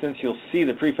the distance, you'll see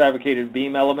the prefabricated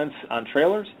beam elements on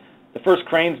trailers. The first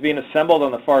crane's being assembled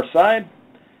on the far side,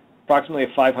 approximately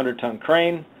a 500-ton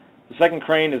crane. The second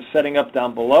crane is setting up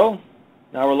down below.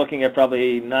 Now we're looking at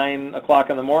probably 9 o'clock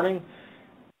in the morning.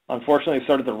 Unfortunately, it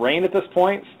started to rain at this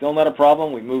point. Still not a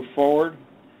problem. We move forward.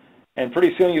 And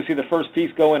pretty soon you'll see the first piece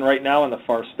go in right now in the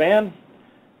far span.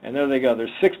 And there they go.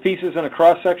 There's 6 pieces in a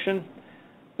cross-section.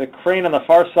 The crane on the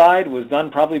far side was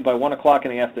done probably by 1 o'clock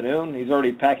in the afternoon. He's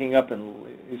already packing up and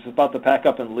he's about to pack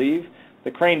up and leave.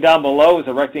 The crane down below is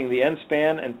erecting the end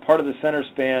span and part of the center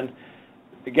span.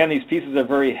 Again, these pieces are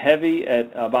very heavy.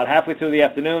 At about halfway through the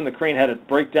afternoon, the crane had to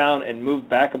break down and move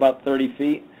back about 30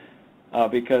 feet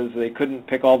because they couldn't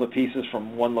pick all the pieces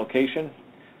from one location.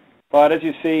 But as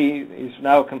you see, he's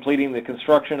now completing the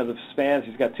construction of the spans.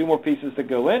 He's got 2 more pieces to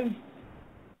go in.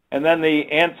 And then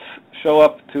the ants show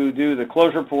up to do the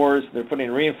closure pours. They're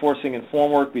putting reinforcing and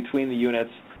formwork between the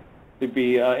units to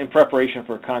be in preparation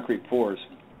for concrete pours.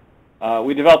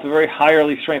 We developed a very high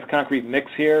strength concrete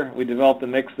mix here. We developed a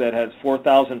mix that has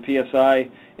 4,000 PSI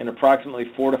in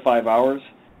approximately 4 to 5 hours.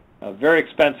 Very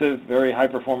expensive, very high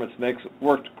performance mix.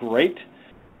 Worked great.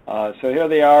 So here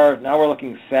they are. Now we're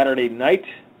looking Saturday night.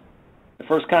 The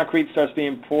first concrete starts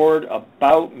being poured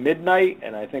about midnight,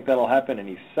 and I think that'll happen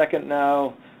any second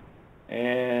now.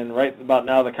 And right about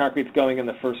now, the concrete's going in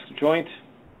the first joint.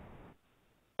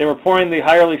 They were pouring the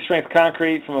higher strength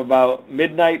concrete from about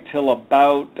midnight till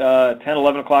about 10,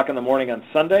 11 o'clock in the morning on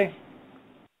Sunday.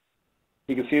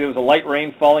 You can see there was a light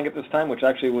rain falling at this time, which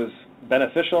actually was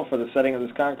beneficial for the setting of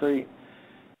this concrete.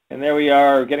 And there we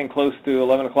are getting close to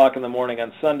 11 o'clock in the morning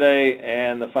on Sunday,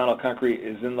 and the final concrete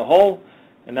is in the hole.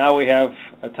 And now we have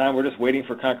a time we're just waiting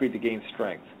for concrete to gain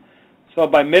strength. So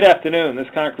by mid-afternoon, this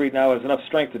concrete now has enough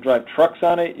strength to drive trucks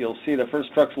on it. You'll see the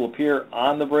first trucks will appear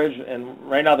on the bridge, and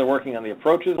right now they're working on the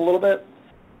approaches a little bit.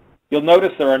 You'll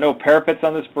notice there are no parapets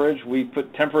on this bridge. We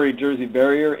put temporary Jersey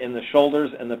barrier in the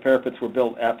shoulders, and the parapets were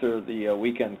built after the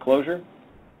weekend closure.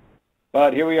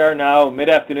 But here we are now,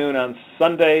 mid-afternoon on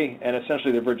Sunday, and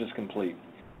essentially the bridge is complete.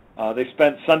 They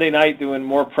spent Sunday night doing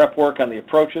more prep work on the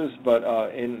approaches,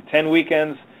 but in 10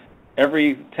 weekends,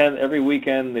 every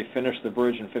weekend they finished the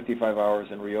bridge in 55 hours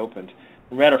and reopened.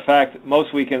 As a matter of fact,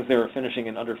 most weekends they were finishing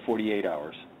in under 48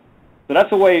 hours. So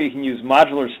that's a way you can use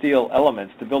modular steel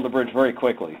elements to build a bridge very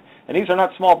quickly. And these are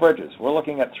not small bridges. We're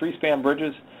looking at 3-span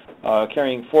bridges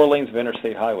carrying 4 lanes of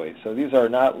interstate highways. So these are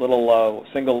not little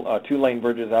single 2-lane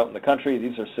bridges out in the country.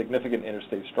 These are significant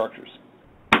interstate structures.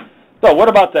 So what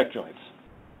about deck joints?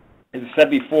 As I said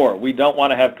before, we don't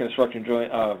want to have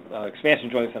expansion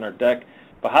joints on our deck.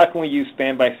 But how can we use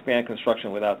span-by-span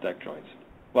construction without deck joints?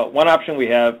 Well, one option we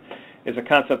have is a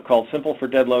concept called simple for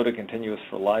dead load and continuous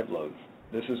for live load.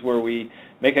 This is where we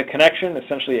make a connection,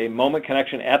 essentially a moment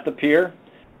connection at the pier.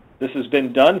 This has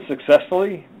been done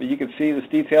successfully, but you can see this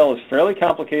detail is fairly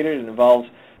complicated. It involves,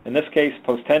 in this case,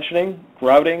 post-tensioning,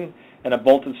 grouting, and a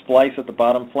bolted splice at the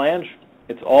bottom flange.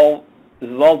 This is all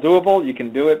doable. You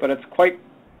can do it, but it's quite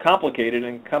complicated,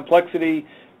 and complexity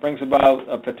brings about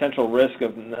a potential risk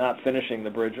of not finishing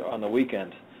the bridge on the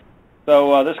weekend.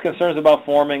 So there's concerns about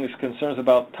forming, there's concerns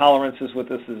about tolerances with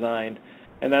this design,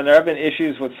 and then there have been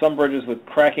issues with some bridges with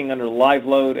cracking under live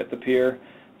load at the pier.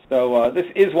 So this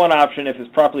is one option, if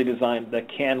it's properly designed, that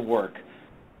can work.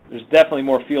 There's definitely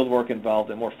more field work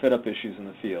involved and more fit-up issues in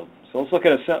the field. So let's look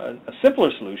at a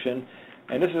simpler solution,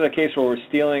 and this is a case where we're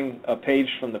stealing a page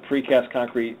from the precast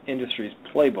concrete industry's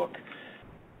playbook.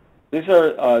 These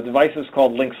are devices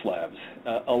called link slabs.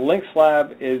 A link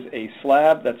slab is a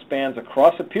slab that spans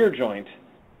across a pier joint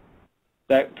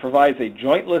that provides a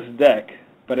jointless deck,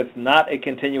 but it's not a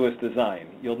continuous design.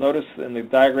 You'll notice in the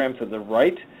diagram to the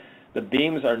right, the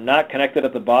beams are not connected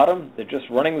at the bottom. They're just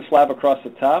running the slab across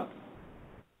the top.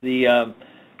 They're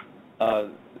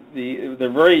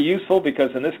very useful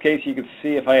because in this case you can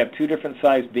see if I have 2 different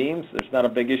size beams, there's not a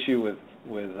big issue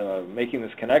with making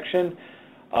this connection.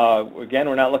 Again,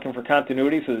 we're not looking for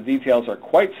continuity, so the details are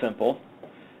quite simple.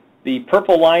 The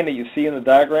purple line that you see in the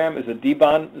diagram is a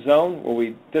debond zone where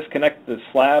we disconnect the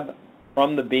slab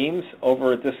from the beams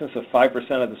over a distance of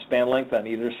 5% of the span length on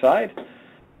either side.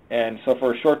 And so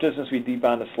for a short distance, we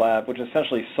debond the slab, which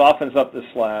essentially softens up the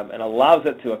slab and allows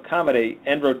it to accommodate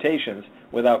end rotations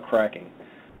without cracking.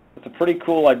 It's a pretty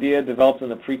cool idea developed in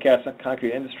the precast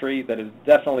concrete industry that is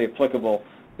definitely applicable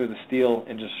to the steel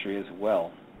industry as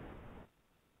well.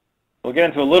 We'll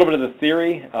get into a little bit of the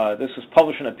theory. This was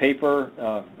published in a paper.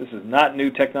 This is not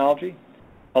new technology.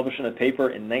 Published in a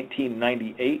paper in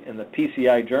 1998 in the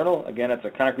PCI Journal. Again, it's a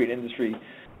concrete industry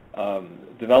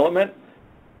development.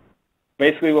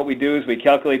 Basically what we do is we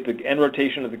calculate the end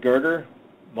rotation of the girder,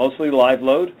 mostly live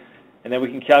load, and then we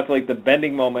can calculate the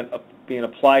bending moment being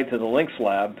applied to the link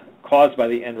slab caused by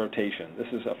the end rotation. This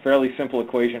is a fairly simple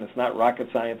equation. It's not rocket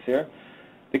science here.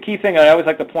 The key thing I always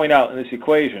like to point out in this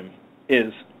equation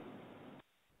is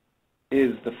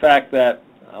the fact that,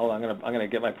 hold on, I'm gonna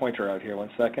get my pointer out here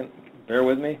 1 second, bear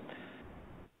with me,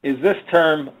 is this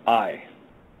term I.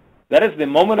 That is the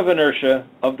moment of inertia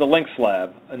of the link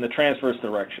slab in the transverse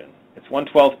direction. It's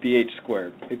 1/12 BH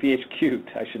squared, BH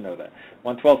cubed, I should know that,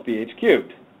 1/12 BH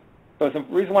cubed. So the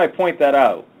reason why I point that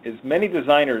out is many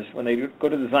designers, when they go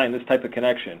to design this type of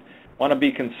connection, want to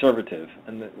be conservative.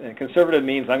 And conservative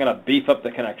means I'm going to beef up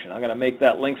the connection. I'm going to make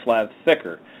that link slab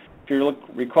thicker. If you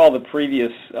recall the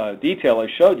previous detail I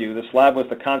showed you, the slab was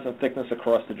the constant thickness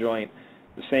across the joint,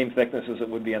 the same thickness as it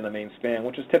would be on the main span,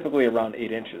 which is typically around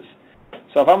 8 inches.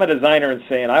 So if I'm a designer and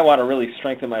saying I want to really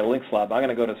strengthen my link slab, I'm going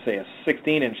to go to, say, a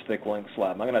 16-inch thick link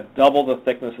slab. I'm going to double the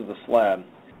thickness of the slab.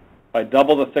 If I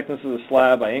double the thickness of the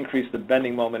slab, I increase the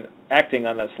bending moment acting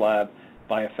on that slab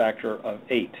by a factor of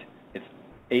 8. It's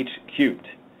h cubed.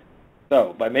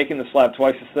 So by making the slab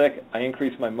twice as thick, I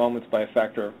increase my moments by a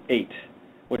factor of 8,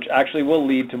 which actually will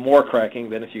lead to more cracking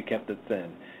than if you kept it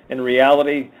thin. In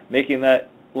reality, making that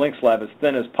link slab as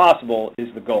thin as possible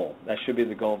is the goal. That should be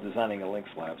the goal of designing a link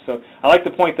slab. So I like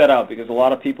to point that out because a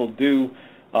lot of people do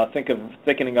think of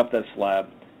thickening up that slab.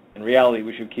 In reality,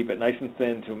 we should keep it nice and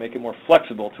thin to make it more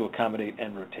flexible to accommodate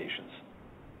end rotations.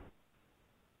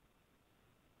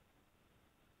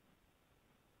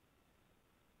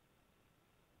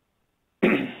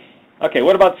 Okay,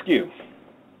 what about skew?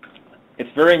 It's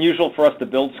very unusual for us to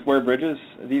build square bridges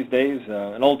these days.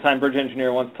 An old-time bridge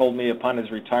engineer once told me upon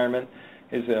his retirement,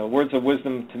 his words of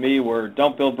wisdom to me were,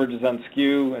 don't build bridges on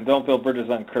skew and don't build bridges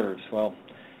on curves. Well,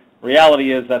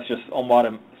 reality is that's just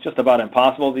it's just about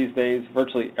impossible these days.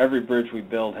 Virtually every bridge we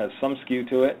build has some skew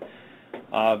to it.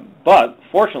 But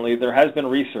fortunately, there has been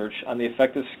research on the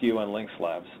effect of skew on link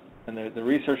slabs. And the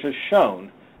research has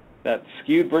shown that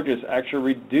skewed bridges actually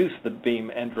reduce the beam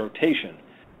end rotation.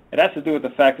 It has to do with the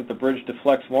fact that the bridge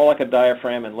deflects more like a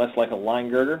diaphragm and less like a line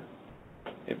girder.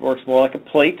 It works more like a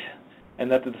plate, and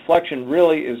that the deflection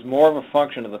really is more of a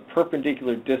function of the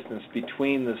perpendicular distance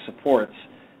between the supports,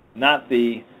 not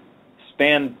the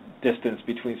span distance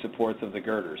between supports of the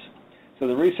girders. So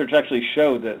the research actually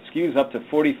showed that skews up to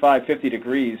 45, 50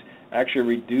 degrees actually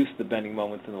reduce the bending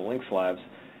moments in the link slabs,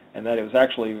 and that it was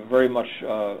actually very much,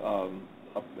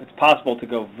 it's possible to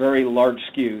go very large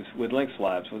skews with link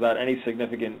slabs without any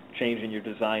significant change in your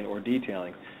design or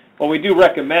detailing. What we do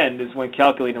recommend is when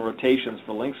calculating rotations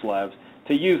for link slabs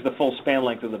to use the full span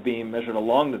length of the beam measured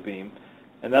along the beam,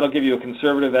 and that'll give you a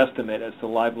conservative estimate as to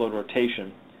live load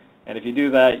rotation. And if you do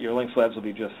that, your link slabs will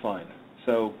be just fine.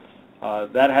 So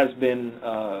that has been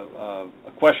a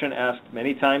question asked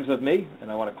many times of me,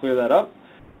 and I want to clear that up.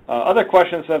 Other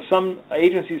questions have some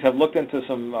agencies have looked into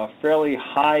some fairly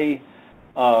high,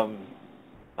 I'm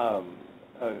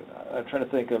trying to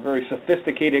think of very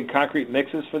sophisticated concrete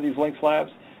mixes for these link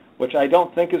slabs, which I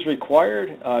don't think is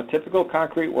required. Typical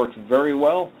concrete works very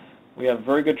well. We have a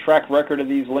very good track record of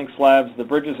these link slabs. The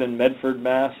bridges in Medford,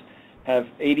 Mass. have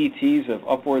ADTs of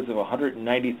upwards of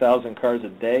 190,000 cars a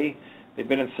day. They've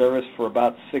been in service for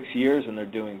about 6 years, and they're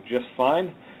doing just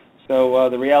fine. So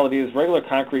the reality is regular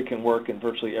concrete can work in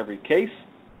virtually every case.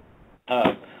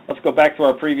 Let's go back to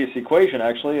our previous equation,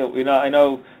 actually. I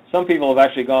know some people have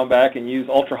actually gone back and used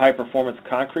ultra-high performance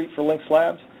concrete for link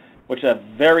slabs, which have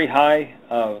very high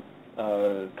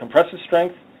compressive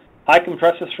strength. High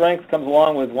compressive strength comes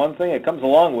along with one thing. It comes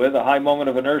along with a high moment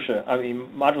of inertia,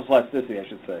 modulus elasticity, I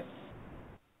should say.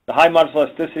 The high modulus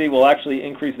elasticity will actually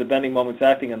increase the bending moments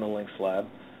acting on the link slab.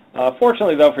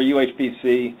 Fortunately, though, for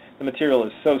UHPC, the material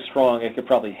is so strong it could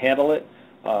probably handle it.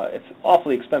 It's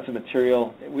awfully expensive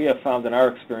material. We have found in our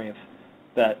experience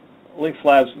that link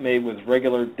slabs made with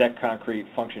regular deck concrete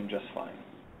function just fine.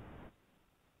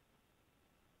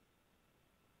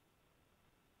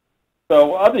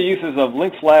 So other uses of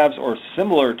link slabs or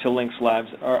similar to link slabs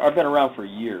have been around for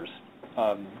years.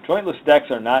 Jointless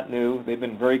decks are not new. They've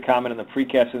been very common in the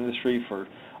precast industry for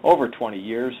over 20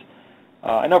 years.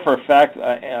 I know for a fact,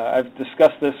 I've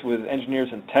discussed this with engineers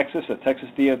in Texas, at Texas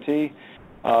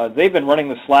DOT. They've been running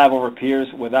the slab over piers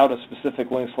without a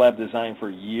specific link slab design for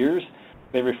years.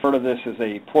 They refer to this as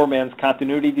a poor man's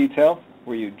continuity detail,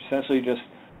 where you essentially just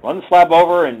run the slab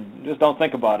over and just don't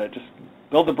think about it. Just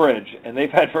build a bridge, and they've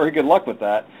had very good luck with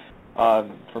that.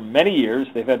 For many years,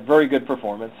 they've had very good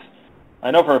performance. I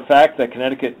know for a fact that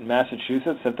Connecticut and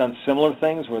Massachusetts have done similar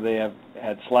things where they have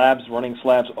had slabs, running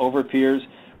slabs over piers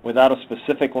without a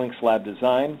specific link slab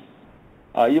design.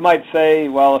 You might say,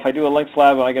 well, if I do a link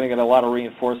slab, am I going to get a lot of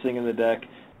reinforcing in the deck?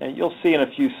 And you'll see in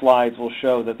a few slides will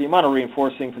show that the amount of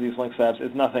reinforcing for these link slabs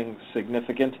is nothing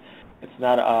significant. It's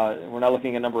not. We're not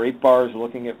looking at number 8 bars. We're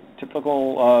looking at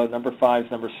typical number 5s,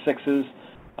 number 6s.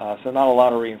 So not a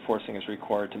lot of reinforcing is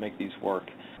required to make these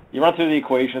work. You run through the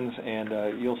equations, and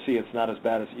you'll see it's not as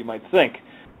bad as you might think.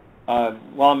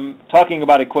 While I'm talking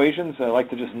about equations, I'd like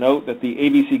to just note that the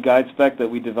ABC guide spec that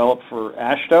we developed for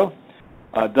AASHTO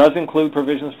does include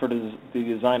provisions for the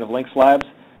design of link slabs.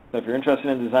 So if you're interested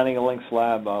in designing a link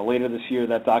slab, later this year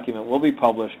that document will be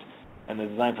published and the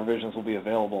design provisions will be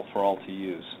available for all to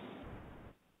use.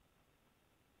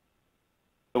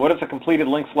 So what does a completed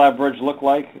link slab bridge look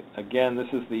like? Again, this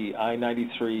is the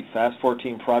I-93 Fast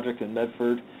 14 project in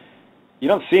Medford. You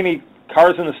don't see any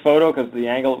cars in this photo because of the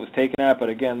angle it was taken at, but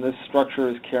again, this structure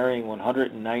is carrying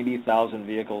 190,000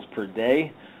 vehicles per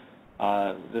day.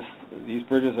 These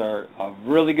bridges are a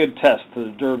really good test to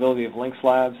the durability of link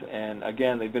slabs, and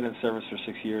again, they've been in service for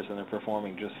 6 years and they're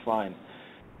performing just fine.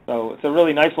 So it's a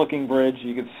really nice looking bridge.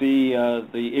 You can see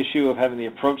the issue of having the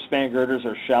approach span girders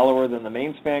are shallower than the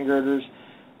main span girders.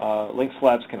 Link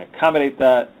slabs can accommodate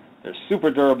that. They're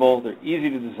super durable, they're easy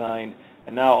to design,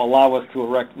 and now allow us to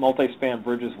erect multi-span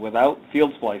bridges without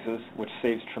field splices, which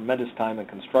saves tremendous time in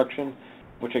construction,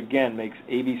 which again makes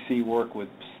ABC work with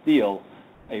steel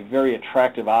a very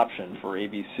attractive option for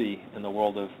ABC in the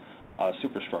world of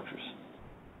superstructures.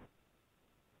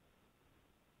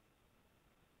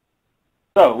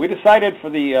 So we decided for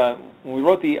the, when we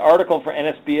wrote the article for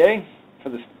NSBA, for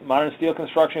this modern steel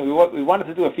construction, we wanted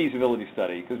to do a feasibility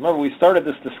study. Because remember, we started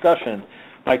this discussion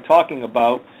by talking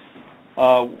about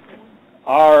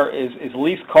is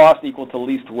least cost equal to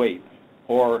least weight?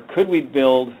 Or could we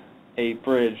build a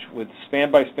bridge with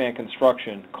span-by-span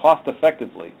construction cost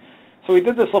effectively? So we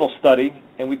did this little study,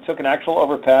 and we took an actual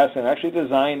overpass and actually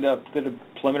did a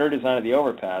preliminary design of the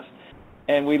overpass.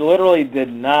 And we literally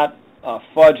did not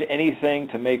fudge anything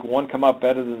to make one come out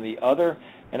better than the other.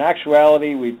 In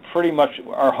actuality, we pretty much,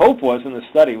 our hope was in the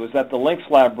study was that the link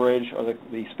slab bridge or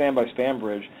the span-by-span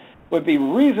bridge would be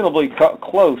reasonably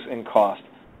close in cost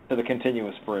to the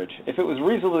continuous bridge. If it was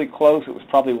reasonably close, it was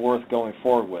probably worth going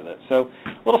forward with it. So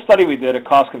a little study we did, a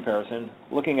cost comparison,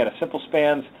 looking at a simple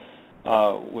spans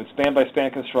with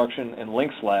span-by-span construction and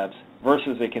link slabs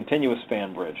versus a continuous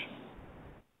span bridge.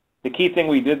 The key thing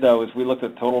we did, though, is we looked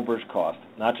at total bridge cost,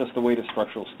 not just the weight of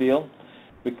structural steel.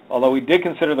 Although we did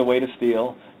consider the weight of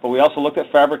steel, but we also looked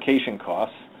at fabrication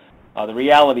costs. The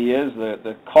reality is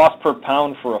the cost per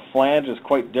pound for a flange is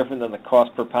quite different than the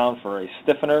cost per pound for a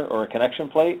stiffener or a connection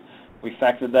plate. We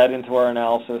factored that into our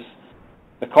analysis.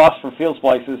 The cost for field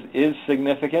splices is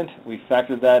significant. We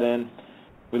factored that in.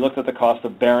 We looked at the cost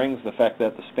of bearings, the fact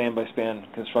that the span-by-span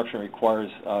construction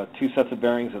requires 2 sets of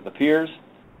bearings at the piers.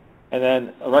 And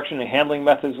then erection and handling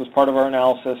methods was part of our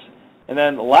analysis. And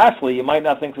then lastly, you might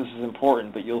not think this is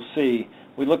important, but you'll see,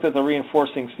 we looked at the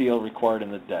reinforcing steel required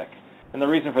in the deck. And the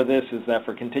reason for this is that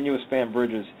for continuous span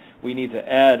bridges, we need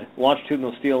to add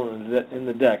longitudinal steel in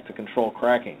the deck to control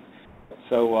cracking.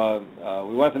 So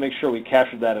we wanted to make sure we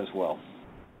captured that as well.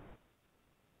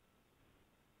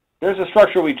 Here's the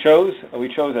structure we chose. We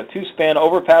chose a 2-span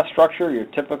overpass structure, your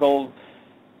typical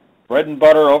bread and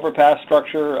butter overpass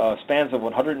structure, spans of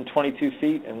 122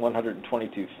 feet and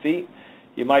 122 feet.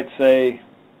 You might say,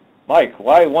 Mike,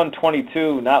 why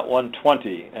 122, not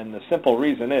 120? And the simple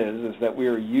reason is that we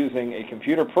are using a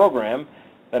computer program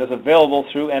that is available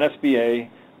through NSBA, a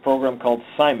program called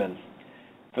Simon,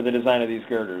 for the design of these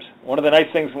girders. One of the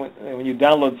nice things when you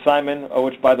download Simon,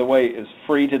 which by the way is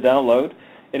free to download,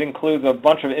 it includes a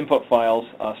bunch of input files,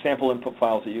 sample input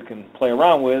files that you can play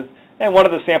around with. And one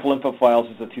of the sample input files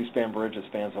is a 2-span bridge that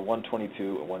spans a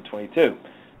 122 and 122.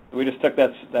 We just took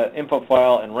that input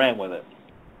file and ran with it.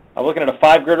 I'm looking at a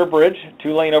 5-girder bridge,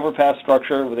 2-lane overpass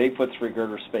structure with 8'3"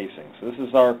 girder spacing. So this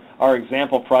is our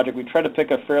example project. We tried to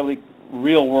pick a fairly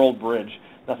real-world bridge,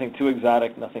 nothing too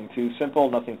exotic, nothing too simple,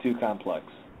 nothing too complex.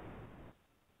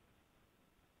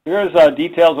 Here's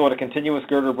details of what a continuous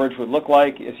girder bridge would look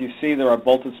like. As you see, there are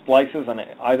bolted splices on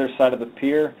either side of the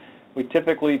pier. We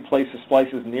typically place the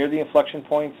splices near the inflection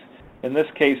points. In this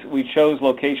case, we chose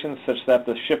locations such that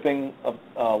the shipping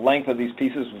length of these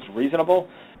pieces was reasonable.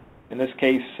 In this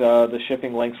case, the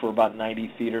shipping lengths were about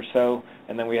 90 feet or so,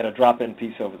 and then we had a drop-in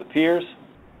piece over the piers.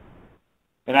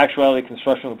 In actuality,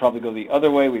 construction would probably go the other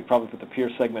way. We'd probably put the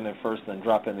pier segment in first, then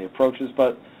drop in the approaches,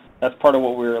 but that's part of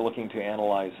what we were looking to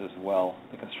analyze as well,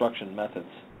 the construction methods.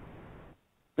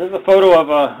 Here's a photo of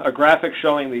a graphic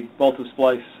showing the bolted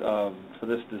splice for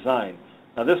this design.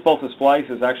 Now this bolted splice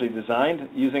is actually designed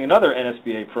using another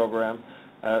NSBA program.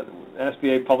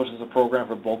 NSBA publishes a program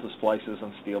for bolted splices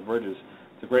on steel bridges.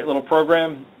 It's a great little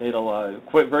program. It'll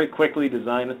very quickly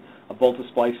design a bolted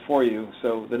splice for you.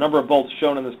 So the number of bolts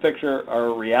shown in this picture are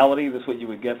a reality. This is what you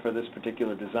would get for this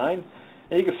particular design.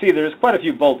 And you can see there's quite a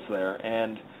few bolts there.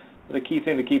 And But the key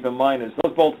thing to keep in mind is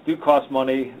those bolts do cost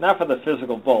money, not for the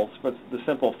physical bolts, but the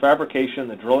simple fabrication,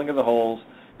 the drilling of the holes,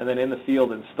 and then in the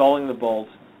field installing the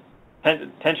bolts,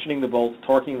 tensioning the bolts,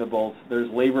 torquing the bolts. There's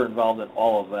labor involved in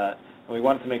all of that, and we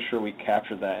wanted to make sure we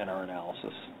captured that in our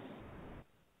analysis.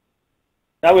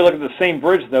 Now we look at the same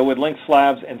bridge, though, with link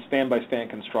slabs and span-by-span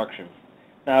construction.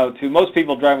 Now, to most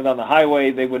people driving down the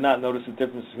highway, they would not notice the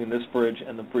difference between this bridge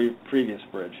and the previous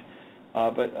bridge.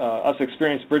 But us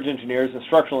experienced bridge engineers and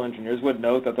structural engineers would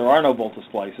note that there are no bolt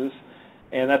splices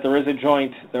and that there is a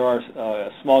joint, there are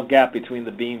a small gap between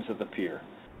the beams of the pier.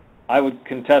 I would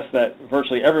contest that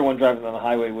virtually everyone driving on the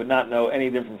highway would not know any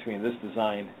difference between this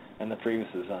design and the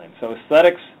previous design. So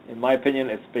aesthetics, in my opinion,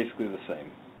 it's basically the same.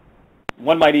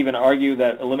 One might even argue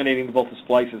that eliminating the bolt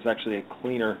splice is actually a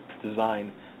cleaner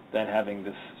design than having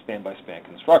this span-by-span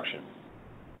construction.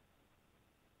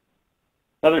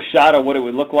 Another shot of what it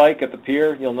would look like at the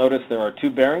pier, you'll notice there are two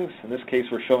bearings. In this case,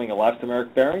 we're showing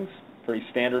elastomeric bearings, pretty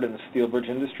standard in the steel bridge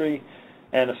industry,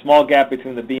 and a small gap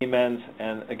between the beam ends,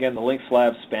 and again, the link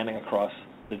slabs spanning across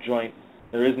the joint.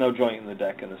 There is no joint in the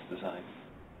deck in this design.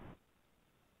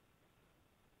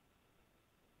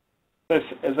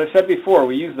 As I said before,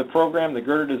 we use the program, the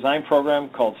girder design program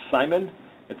called Simon.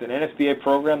 It's an NSBA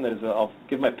program that is, I'll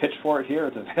give my pitch for it here.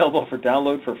 It's available for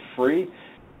download for free.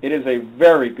 It is a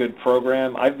very good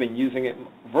program. I've been using it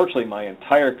virtually my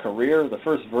entire career. The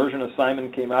first version of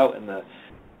Simon came out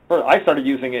I started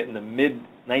using it in the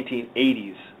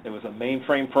mid-1980s. It was a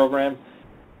mainframe program,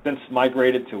 since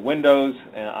migrated to Windows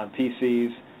and on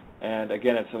PCs, and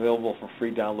again, it's available for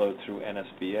free download through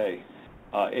NSBA.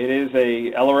 It is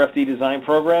a LRFD design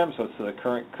program, so it's the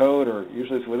current code, or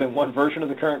usually it's within one version of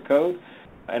the current code.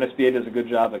 NSBA does a good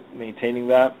job at maintaining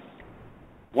that.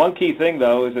 One key thing,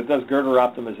 though, is it does girder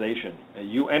optimization.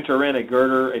 You enter in a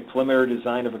girder, a preliminary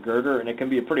design of a girder, and it can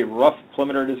be a pretty rough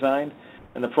preliminary design,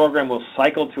 and the program will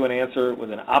cycle to an answer with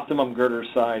an optimum girder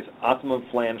size, optimum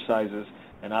flange sizes,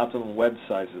 and optimum web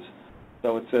sizes.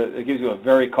 So it gives you a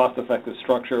very cost-effective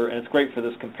structure, and it's great for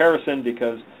this comparison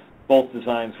because both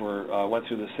designs went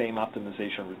through the same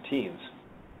optimization routines.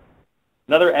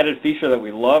 Another added feature that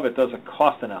we love, it does a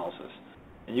cost analysis.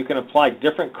 And you can apply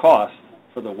different costs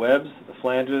for the webs, the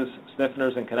flanges,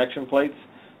 stiffeners, and connection plates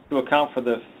to account for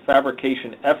the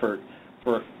fabrication effort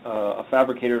for a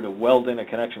fabricator to weld in a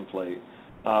connection plate.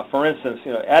 For instance,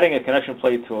 adding a connection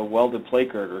plate to a welded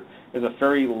plate girder is a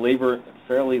fairly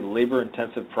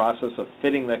labor-intensive process of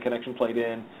fitting that connection plate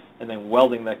in and then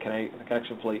welding that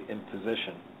connection plate in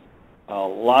position. A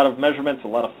lot of measurements, a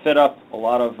lot of fit-up, a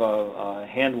lot of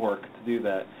handwork to do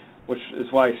that, which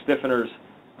is why stiffeners,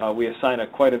 we assign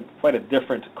quite a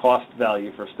different cost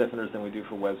value for stiffeners than we do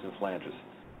for webs and flanges.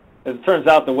 As it turns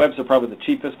out, the webs are probably the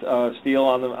cheapest steel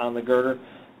on the girder,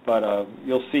 but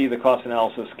you'll see the cost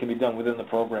analysis can be done within the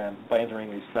program by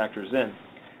entering these factors in.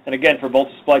 And again, for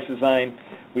bolt splice design,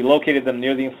 we located them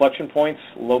near the inflection points,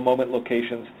 low moment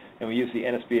locations, and we use the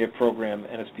NSBA program,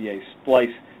 NSBA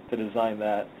Splice, to design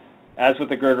that. As with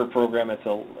the girder program, it's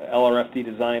a LRFD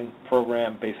design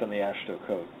program based on the AASHTO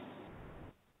code.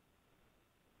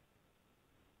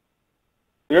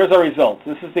 Here's our results.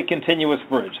 This is the continuous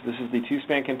bridge. This is the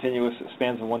two-span continuous. It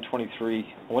spans a 122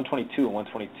 and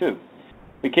 122.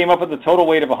 We came up with a total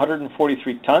weight of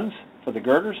 143 tons for the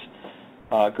girders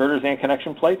and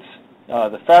connection plates.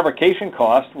 The fabrication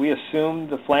cost, we assumed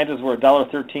the flanges were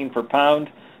 $1.13 per pound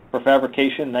for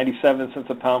fabrication, 97 cents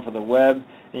a pound for the web,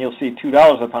 and you'll see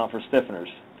 $2 a pound for stiffeners.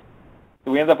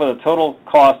 So we end up with a total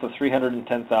cost of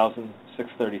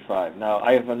 $310,635. Now,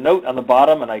 I have a note on the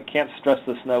bottom, and I can't stress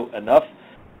this note enough.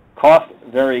 Costs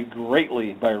vary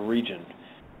greatly by region.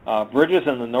 Bridges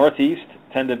in the Northeast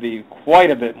tend to be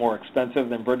quite a bit more expensive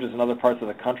than bridges in other parts of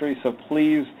the country, so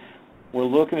please, we're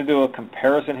looking to do a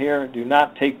comparison here. Do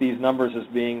not take these numbers as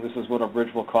being this is what a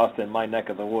bridge will cost in my neck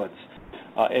of the woods.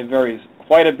 It varies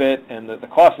quite a bit, and the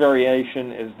cost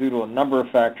variation is due to a number of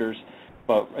factors,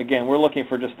 but again, we're looking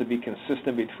for just to be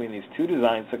consistent between these two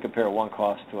designs to compare one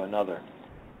cost to another.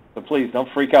 So please, don't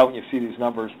freak out when you see these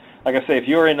numbers. Like I say, if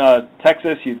you're in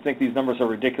Texas, you'd think these numbers are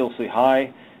ridiculously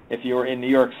high. If you're in New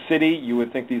York City, you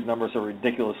would think these numbers are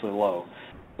ridiculously low.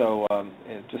 So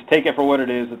just take it for what it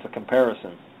is. It's a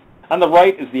comparison. On the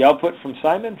right is the output from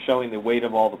Simon, showing the weight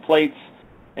of all the plates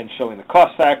and showing the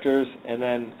cost factors. And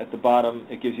then at the bottom,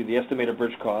 it gives you the estimated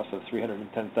bridge cost of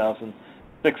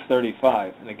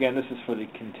 $310,635. And again, this is for the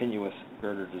continuous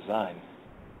girder design.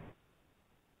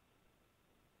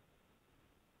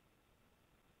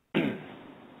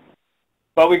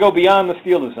 But we go beyond the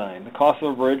steel design. The cost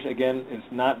of a bridge, again, is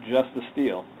not just the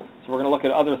steel. So we're going to look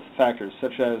at other factors,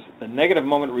 such as the negative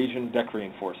moment region deck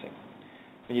reinforcing.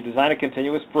 When you design a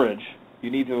continuous bridge,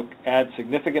 you need to add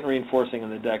significant reinforcing in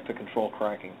the deck to control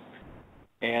cracking.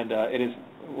 And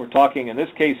we're talking, in this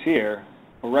case here,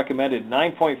 a recommended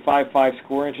 9.55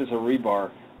 square inches of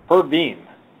rebar per beam.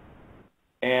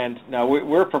 And now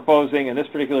we're proposing in this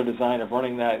particular design of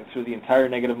running that through the entire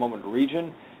negative moment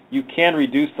region. You can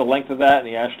reduce the length of that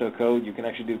in the AASHTO code. You can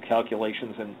actually do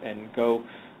calculations and go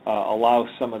allow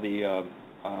some of the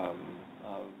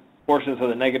portions of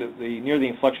the near the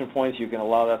inflection points, you can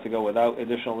allow that to go without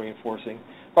additional reinforcing.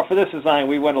 But for this design,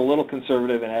 we went a little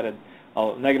conservative and added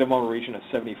a negative moment region of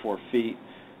 74 feet.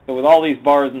 So with all these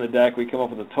bars in the deck, we come up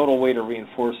with a total weight of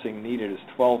reinforcing needed is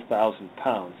 12,000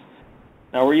 pounds.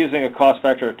 Now we're using a cost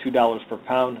factor of $2 per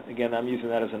pound. Again, I'm using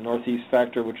that as a northeast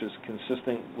factor, which is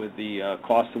consistent with the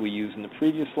cost that we used in the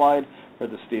previous slide for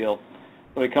the steel.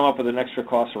 So we come up with an extra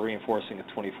cost of reinforcing of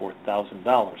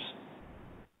 $24,000.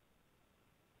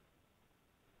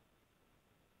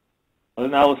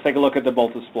 Now let's take a look at the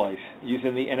bolted splice.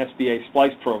 Using the NSBA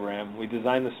splice program, we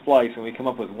designed the splice and we come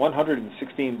up with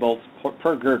 116 bolts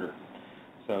per girder.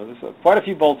 So there's quite a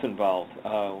few bolts involved.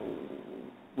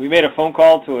 We made a phone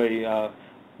call to a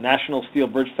national steel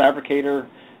bridge fabricator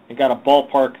and got a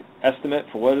ballpark estimate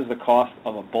for what is the cost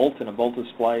of a bolt in a bolted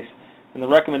splice. And the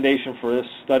recommendation for this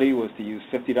study was to use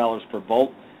 $50 per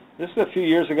bolt. This is a few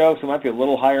years ago, so it might be a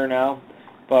little higher now.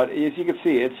 But as you can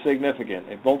see, it's significant.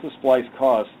 A bolted splice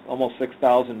costs almost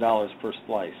 $6,000 per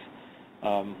splice.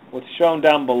 What's shown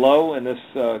down below in this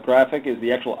graphic is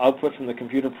the actual output from the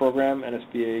computer program,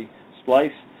 NSBA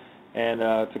Splice. And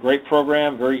it's a great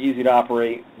program, very easy to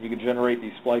operate. You can generate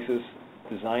these splices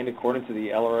designed according to the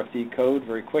LRFD code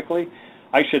very quickly.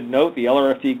 I should note the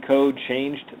LRFD code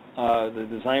changed, the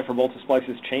design for bolted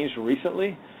splices changed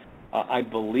recently. I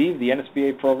believe the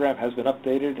NSBA program has been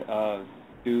updated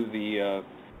to the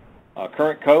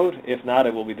current code. If not,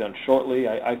 it will be done shortly.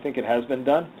 I think it has been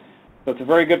done. So it's a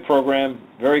very good program,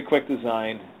 very quick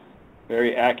design,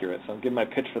 very accurate. So I'm giving my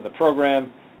pitch for the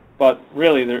program. But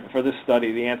really, for this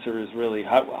study, the answer is really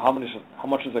how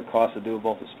much does it cost to do a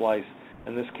bolted splice?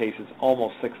 In this case, it's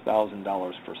almost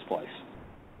 $6,000 per splice.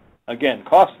 Again,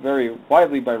 costs vary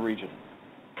widely by region.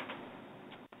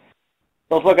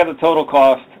 So let's look at the total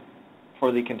cost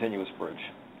for the continuous bridge.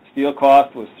 Steel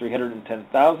cost was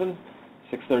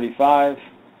 $310,635.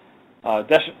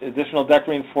 Additional deck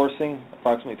reinforcing,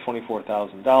 approximately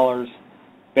 $24,000.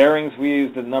 Bearings, we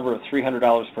used a number of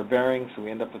 $300 per bearing, so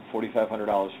we end up with $4,500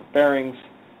 for bearings.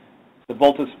 The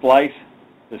bolted splice,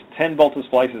 there's 10 bolted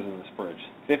splices in this bridge,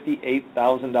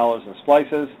 $58,000 in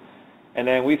splices. And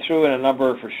then we threw in a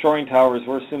number for shoring towers.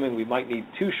 We're assuming we might need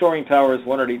 2 shoring towers,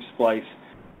 1 at each splice.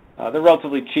 They're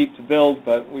relatively cheap to build,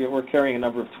 but we're carrying a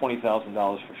number of $20,000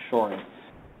 for shoring.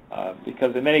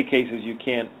 Because in many cases you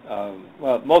can't,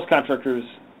 well, most contractors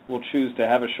will choose to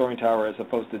have a shoring tower as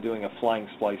opposed to doing a flying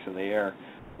splice in the air,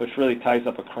 which really ties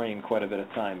up a crane quite a bit of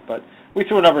time. But we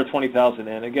threw a number of $20,000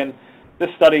 in. Again,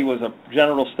 this study was a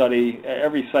general study.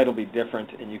 Every site will be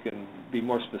different, and you can be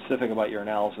more specific about your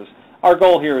analysis. Our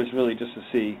goal here is really just to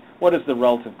see what is the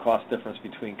relative cost difference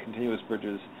between continuous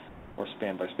bridges or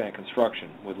span-by-span construction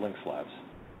with link slabs.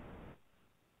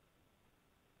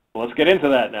 Well, let's get into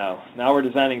that now. Now we're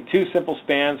designing 2 simple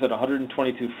spans at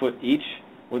 122 foot each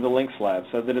with a link slab.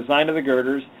 So the design of the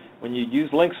girders, when you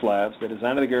use link slabs, the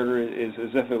design of the girder is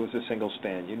as if it was a single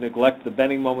span. You neglect the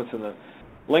bending moments in the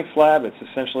link slab. It's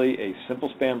essentially a simple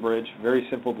span bridge, very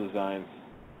simple design.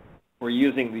 We're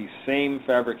using the same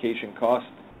fabrication cost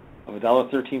of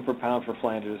 $1.13 per pound for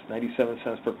flanges, 97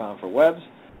 cents per pound for webs,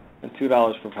 and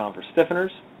 $2 per pound for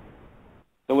stiffeners.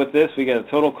 So with this, we get a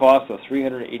total cost of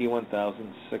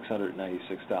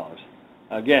 $381,696.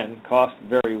 Again, costs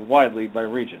vary widely by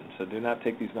region, so do not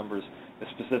take these numbers as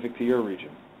specific to your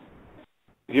region.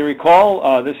 If you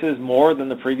recall, this is more than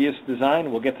the previous design.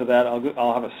 We'll get to that.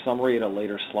 I'll have a summary at a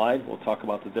later slide. We'll talk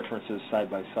about the differences side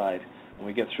by side when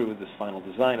we get through with this final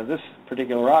design of this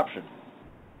particular option.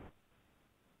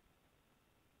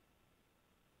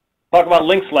 Talk about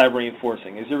link slab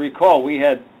reinforcing. As you recall, we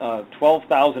had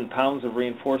 12,000 pounds of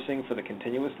reinforcing for the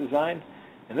continuous design.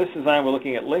 In this design, we're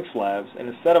looking at link slabs, and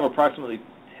instead of approximately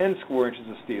 10 square inches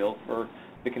of steel for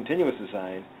the continuous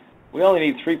design, we only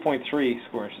need 3.3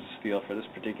 square inches of steel for this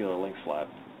particular link slab.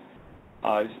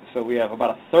 So we have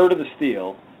about a third of the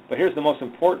steel, but here's the most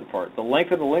important part. The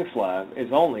length of the link slab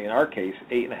is only, in our case,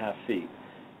 8.5 feet.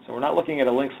 So we're not looking at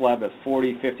a link slab that's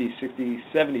 40, 50, 60,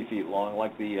 70 feet long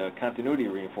like the continuity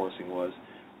reinforcing was.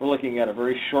 We're looking at a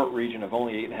very short region of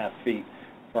only 8.5 feet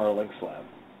for our link slab.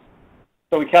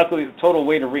 So we calculate the total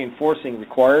weight of reinforcing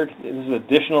required. This is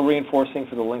additional reinforcing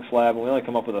for the link slab, and we only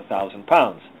come up with 1,000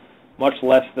 pounds, much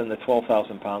less than the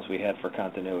 12,000 pounds we had for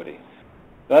continuity.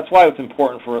 So that's why it's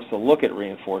important for us to look at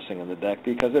reinforcing in the deck,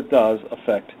 because it does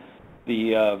affect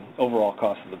the overall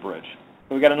cost of the bridge.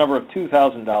 So we got a number of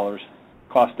 $2,000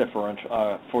 cost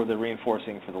differential for the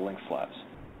reinforcing for the link slabs.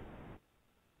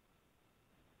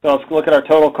 So let's look at our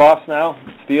total cost now.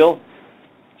 Steel,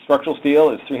 structural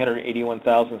steel is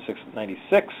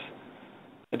 $381,696.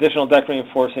 Additional deck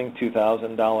reinforcing,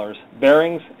 $2,000.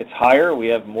 Bearings, it's higher. We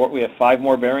have 5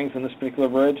 more bearings in this particular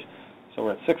bridge, so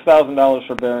we're at $6,000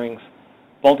 for bearings.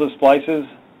 Bolted splices,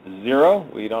 0.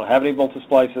 We don't have any bolted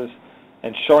splices.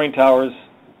 And shoring towers,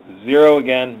 0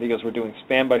 again, because we're doing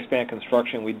span-by-span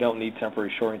construction. We don't need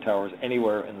temporary shoring towers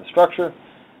anywhere in the structure.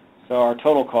 So our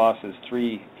total cost is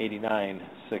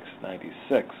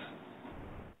 $389,696.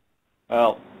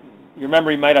 Well, your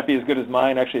memory might not be as good as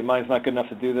mine. Actually, mine's not good enough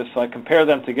to do this, so I compare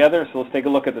them together. So let's take a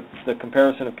look at the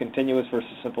comparison of continuous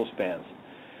versus simple spans.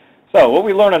 So what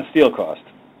we learned on steel cost.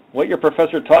 What your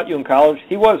professor taught you in college,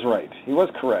 he was right. He was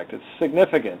correct. It's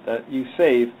significant that you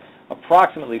save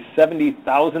approximately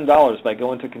 $70,000 by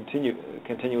going to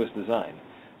continuous design.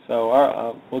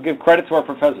 So we'll give credit to our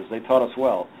professors. They taught us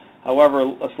well. However,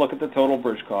 let's look at the total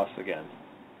bridge cost again.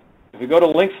 If we go to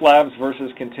link slabs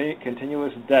versus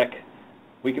continuous deck,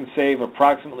 we can save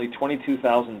approximately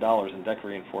 $22,000 in deck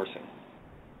reinforcing.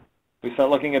 We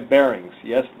start looking at bearings.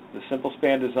 Yes, the simple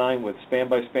span design with span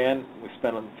by span, we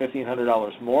spend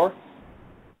 $1,500 more,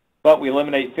 but we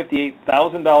eliminate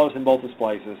 $58,000 in bolted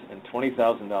splices and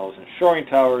 $20,000 in shoring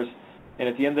towers, and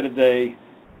at the end of the day,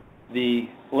 the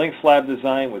link slab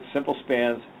design with simple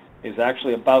spans is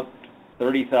actually about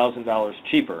 $30,000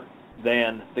 cheaper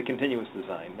than the continuous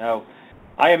design. Now,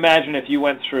 I imagine if you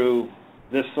went through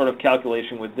this sort of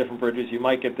calculation with different bridges, you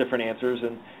might get different answers,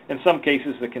 and in some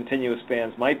cases the continuous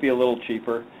spans might be a little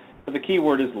cheaper, but the key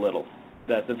word is little.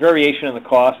 That the variation in the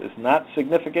cost is not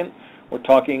significant. We're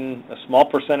talking a small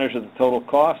percentage of the total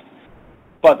cost,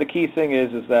 but the key thing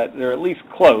is that they're at least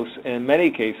close. In many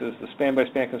cases, the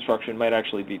span-by-span construction might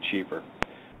actually be cheaper.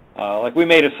 Like we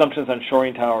made assumptions on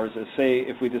shoring towers, as say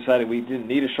if we decided we didn't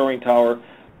need a shoring tower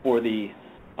for the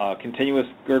continuous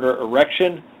girder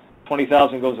erection,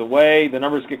 20,000 goes away, the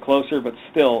numbers get closer, but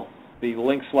still the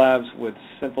link slabs with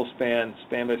simple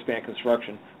span-by-span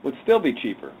construction would still be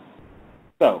cheaper.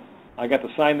 So I got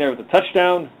the sign there with the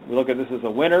touchdown. We look at this as a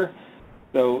winner.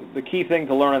 So the key thing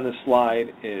to learn on this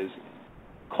slide is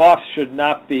cost should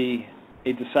not be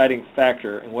a deciding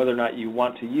factor in whether or not you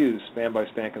want to use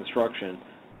span-by-span construction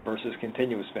versus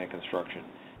continuous span construction.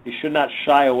 You should not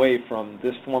shy away from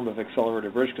this form of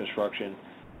accelerated bridge construction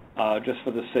just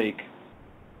for the sake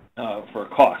for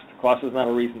cost. Cost is not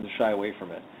a reason to shy away from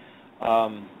it.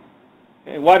 And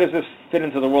why does this fit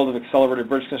into the world of accelerated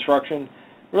bridge construction? It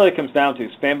really comes down to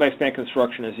span-by-span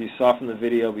construction, as you saw from the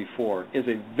video before, is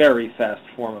a very fast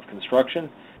form of construction.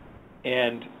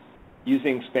 And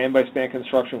using span-by-span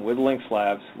construction with link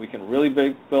slabs, we can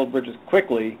really build bridges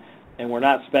quickly, and we're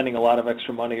not spending a lot of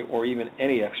extra money or even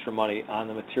any extra money on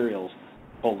the materials to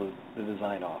pull the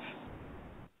design off.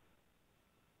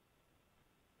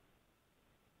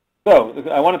 So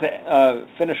I wanted to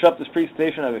finish up this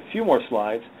presentation. I have a few more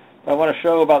slides. I want to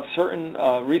show about certain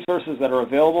resources that are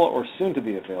available or soon to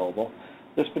be available.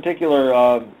 This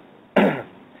particular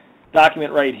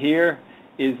document right here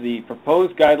is the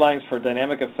proposed guidelines for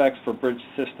dynamic effects for bridge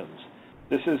systems.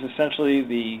 This is essentially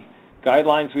the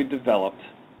guidelines we developed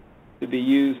to be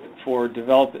used for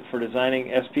designing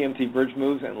SPMT bridge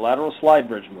moves and lateral slide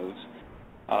bridge moves.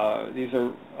 These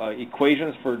are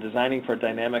equations for designing for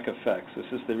dynamic effects. This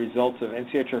is the results of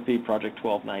NCHRP Project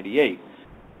 1298.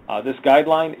 This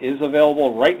guideline is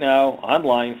available right now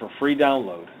online for free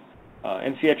download.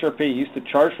 NCHRP used to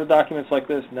charge for documents like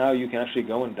this. Now you can actually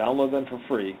go and download them for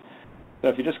free. So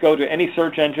if you just go to any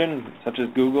search engine, such as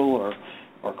Google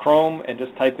or Chrome, and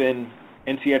just type in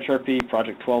NCHRP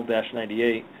Project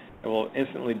 12-98, it will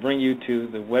instantly bring you to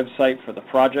the website for the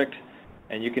project.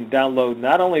 And you can download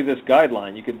not only this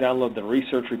guideline, you can download the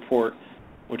research report,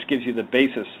 which gives you the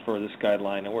basis for this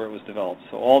guideline and where it was developed.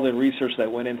 So all the research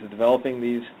that went into developing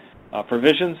these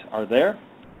provisions are there.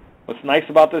 What's nice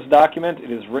about this document, it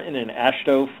is written in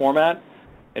AASHTO format.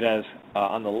 It has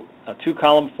on the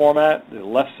two-column format. The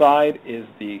left side is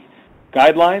the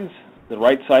guidelines. The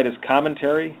right side is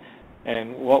commentary.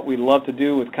 And what we love to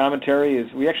do with commentary is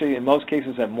we actually, in most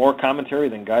cases, have more commentary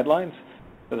than guidelines.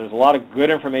 So there's a lot of good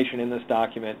information in this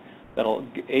document that will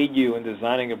aid you in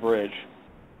designing a bridge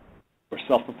for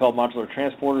self-propelled modular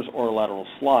transporters or a lateral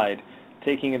slide,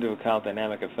 taking into account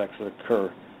dynamic effects that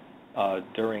occur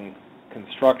during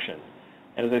construction.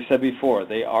 And as I said before,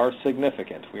 they are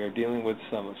significant. We are dealing with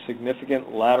some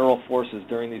significant lateral forces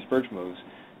during these bridge moves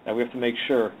that we have to make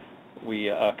sure we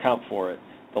account for it.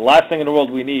 the last thing in the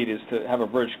world we need is to have a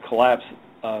bridge collapse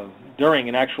during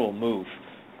an actual move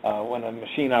when a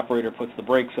machine operator puts the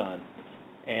brakes on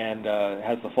and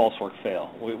has the false work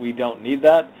fail. We don't need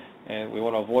that, and we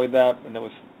want to avoid that. And that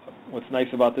was what's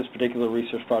nice about this particular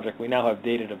research project. We now have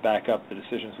data to back up the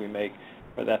decisions we make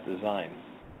for that design.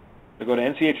 So go to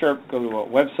NCHR, go to a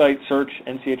website, search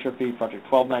NCHRP Project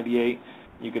 1298.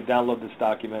 You can download this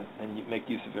document and you make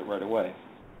use of it right away.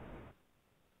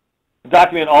 The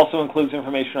document also includes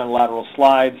information on lateral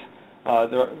slides.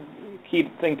 The key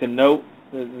thing to note,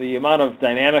 the amount of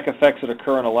dynamic effects that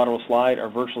occur on a lateral slide are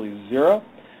virtually zero.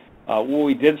 What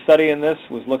we did study in this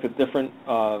was look at different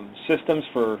systems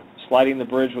for sliding the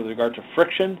bridge with regard to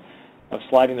friction, of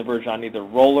sliding the bridge on either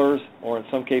rollers or in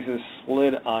some cases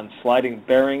slid on sliding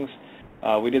bearings.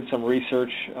 We did some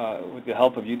research with the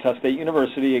help of Utah State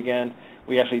University. Again,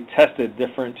 we actually tested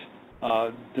different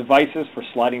devices for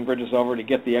sliding bridges over to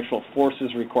get the actual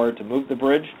forces required to move the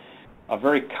bridge. A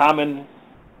very common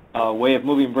way of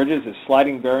moving bridges is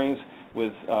sliding bearings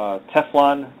with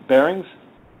Teflon bearings.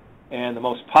 And the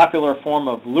most popular form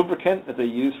of lubricant that they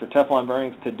use for Teflon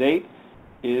bearings to date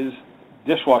is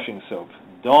dishwashing soap.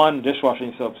 Dawn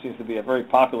dishwashing soap seems to be a very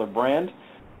popular brand.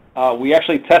 We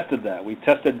actually tested that. We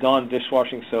tested Dawn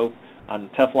dishwashing soap on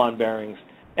Teflon bearings,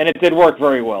 and it did work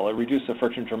very well. It reduced the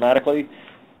friction dramatically.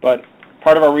 But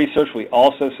part of our research, we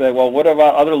also said, well, what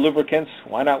about other lubricants?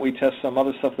 Why not we test some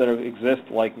other stuff that exists,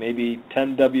 like maybe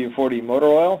 10W40 motor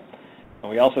oil?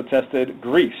 And we also tested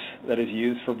grease that is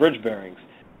used for bridge bearings.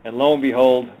 And lo and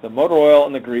behold, the motor oil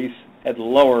and the grease had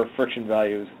lower friction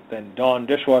values than Dawn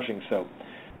dishwashing soap.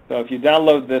 So if you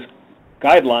download this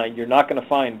guideline, you're not going to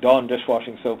find Dawn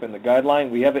dishwashing soap in the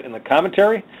guideline. We have it in the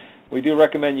commentary. We do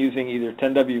recommend using either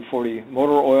 10W40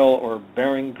 motor oil or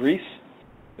bearing grease.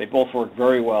 They both work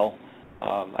very well.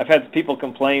 I've had people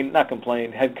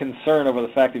had concern over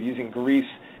the fact of using grease,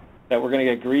 that we're going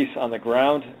to get grease on the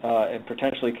ground and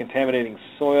potentially contaminating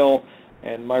soil.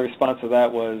 And my response to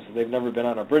that was, they've never been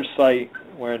on a bridge site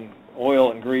when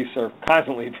oil and grease are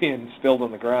constantly being spilled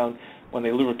on the ground when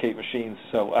they lubricate machines,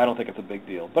 so I don't think it's a big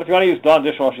deal. But if you want to use Dawn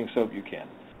dishwashing soap, you can.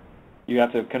 You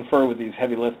have to confer with these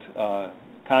heavy lift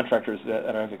contractors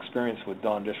that have experience with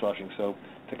Dawn dishwashing soap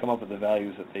to come up with the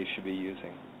values that they should be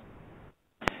using.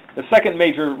 The second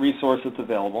major resource that's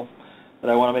available that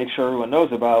I want to make sure everyone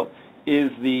knows about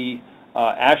is the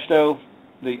AASHTO,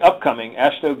 the upcoming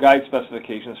AASHTO guide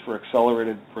specifications for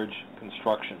accelerated bridge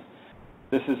construction.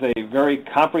 This is a very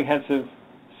comprehensive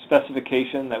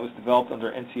specification that was developed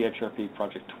under NCHRP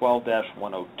Project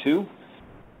 12-102.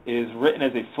 It is written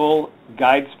as a full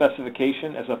guide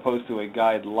specification as opposed to a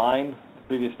guideline. The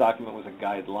previous document was a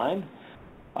guideline.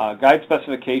 Guide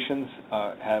specifications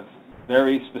have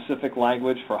very specific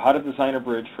language for how to design a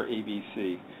bridge for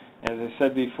ABC. And as I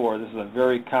said before, this is a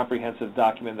very comprehensive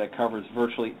document that covers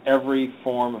virtually every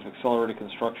form of accelerated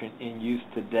construction in use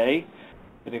today.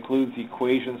 It includes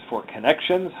equations for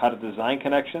connections, how to design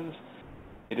connections.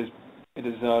 It is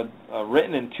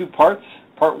written in two parts.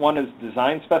 Part one is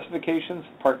design specifications.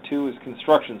 Part two is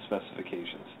construction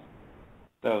specifications.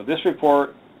 So this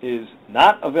report is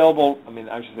not available,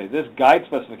 this guide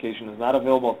specification is not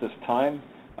available at this time.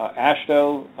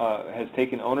 AASHTO has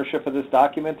taken ownership of this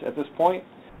document at this point.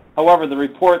 However, the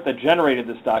report that generated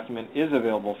this document is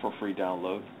available for free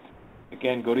download.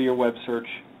 Again, go to your web search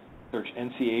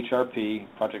NCHRP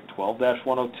Project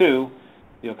 12-102.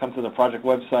 You'll come to the project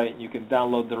website and you can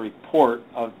download the report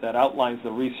that outlines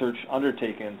the research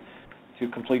undertaken to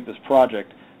complete this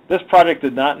project. This project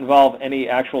did not involve any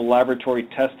actual laboratory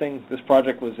testing. This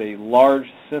project was a large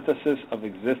synthesis of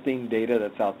existing data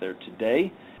that's out there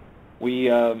today. We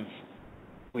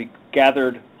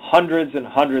gathered hundreds and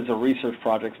hundreds of research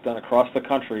projects done across the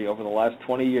country over the last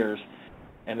 20 years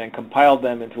and then compiled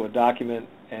them into a document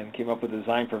and came up with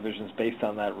design provisions based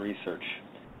on that research.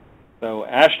 So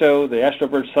AASHTO, the AASHTO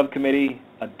Bridge Subcommittee,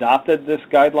 adopted this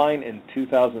guideline in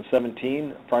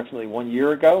 2017, approximately 1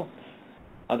 year ago.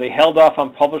 They held off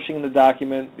on publishing the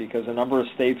document because a number of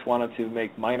states wanted to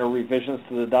make minor revisions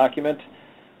to the document.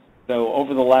 So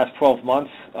over the last 12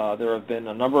 months, there have been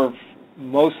a number of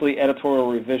mostly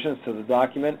editorial revisions to the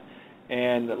document,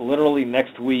 and literally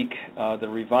next week, the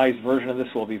revised version of this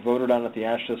will be voted on at the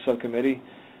AASHTO subcommittee.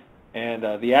 And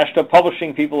the AASHTO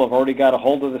publishing people have already got a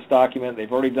hold of this document.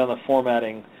 They've already done the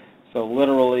formatting. So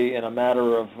literally in a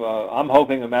matter of, I'm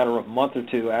hoping a matter of a month or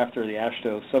two after the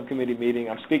AASHTO subcommittee meeting,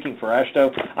 I'm speaking for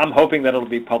AASHTO, I'm hoping that it'll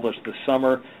be published this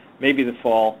summer, maybe the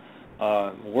fall,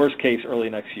 worst case early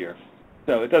next year.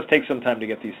 So it does take some time to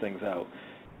get these things out.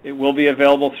 It will be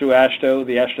available through AASHTO,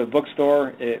 the AASHTO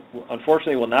bookstore. It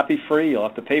unfortunately will not be free. You'll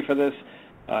have to pay for this.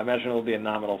 I imagine it will be a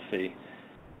nominal fee.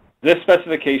 This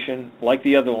specification, like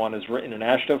the other one, is written in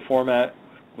AASHTO format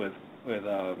with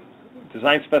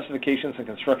design specifications and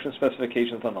construction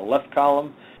specifications on the left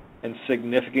column and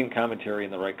significant commentary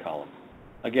in the right column.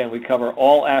 Again, we cover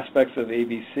all aspects of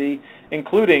ABC,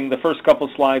 including the first couple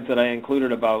slides that I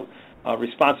included about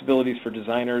responsibilities for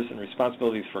designers and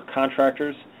responsibilities for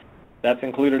contractors. That's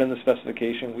included in the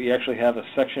specification. We actually have a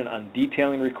section on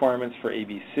detailing requirements for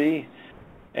ABC,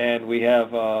 and we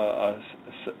have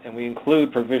and we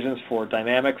include provisions for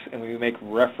dynamics, and we make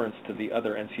reference to the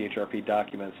other NCHRP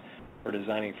documents for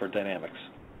designing for dynamics.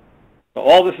 So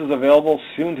all this is available,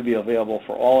 soon to be available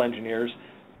for all engineers.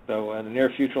 So in the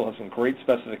near future, we'll have some great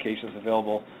specifications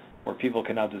available where people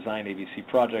can now design ABC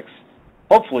projects,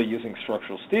 hopefully using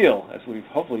structural steel, as we've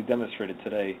hopefully demonstrated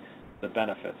today the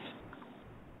benefits.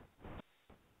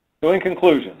 So in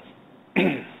conclusion,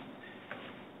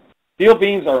 steel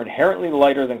beams are inherently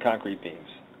lighter than concrete beams.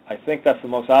 I think that's the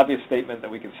most obvious statement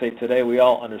that we can say today. We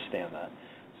all understand that.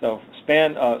 So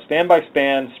span by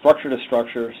span, structure to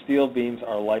structure, steel beams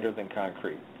are lighter than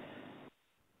concrete.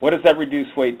 What does that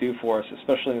reduced weight do for us,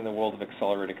 especially in the world of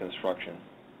accelerated construction?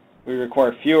 We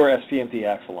require fewer SPMT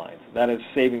axle lines. That is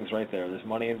savings right there. There's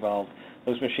money involved.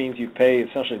 Those machines you pay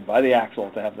essentially by the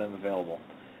axle to have them available.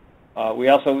 We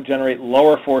also generate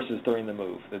lower forces during the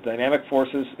move. The dynamic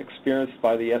forces experienced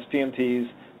by the SPMTs,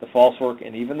 the falsework,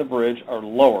 and even the bridge are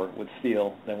lower with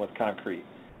steel than with concrete.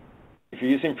 If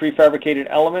you're using prefabricated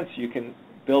elements, you can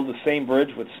build the same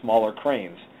bridge with smaller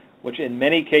cranes, which in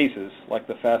many cases, like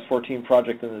the FAST 14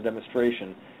 project in the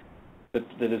demonstration,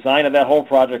 the design of that whole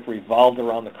project revolved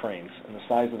around the cranes and the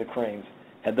size of the cranes.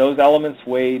 Had those elements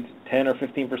weighed 10 or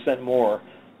 15% more,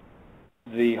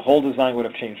 the whole design would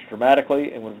have changed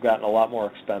dramatically and would have gotten a lot more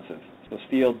expensive. So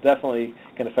steel definitely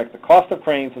can affect the cost of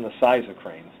cranes and the size of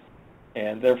cranes,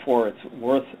 and therefore it's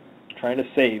worth trying to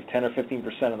save 10 or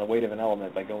 15% on the weight of an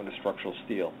element by going to structural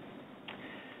steel.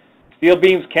 Steel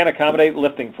beams can accommodate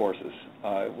lifting forces.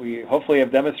 We hopefully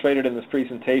have demonstrated in this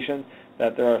presentation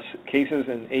that there are cases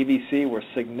in ABC where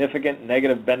significant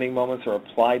negative bending moments are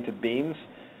applied to beams,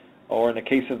 or in the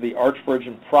case of the Arch Bridge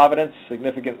in Providence,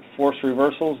 significant force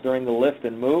reversals during the lift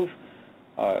and move.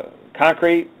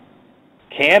 Concrete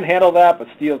can handle that, but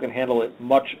steel can handle it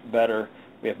much better.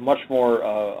 We have much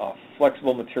more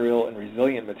flexible material and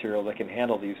resilient material that can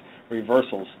handle these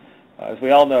reversals. As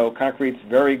we all know, concrete's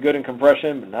very good in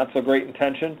compression, but not so great in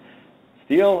tension.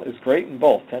 Steel is great in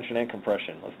both tension and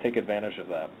compression. Let's take advantage of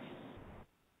that.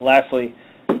 Lastly,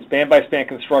 span-by-span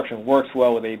construction works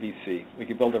well with ABC. We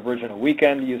can build a bridge in a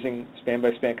weekend using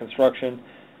span-by-span construction.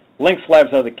 Link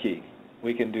slabs are the key.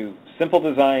 We can do simple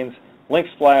designs, link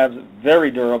slabs,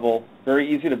 very durable, very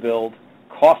easy to build,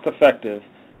 cost-effective,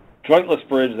 jointless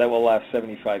bridge that will last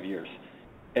 75 years,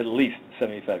 at least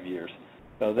 75 years.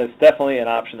 So that's definitely an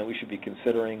option that we should be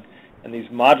considering. And these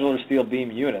modular steel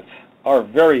beam units are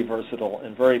very versatile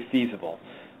and very feasible.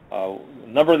 A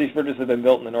number of these bridges have been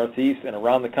built in the Northeast and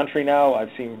around the country now. I've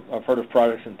heard of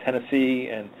projects in Tennessee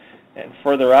and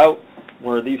further out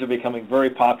where these are becoming very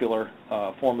popular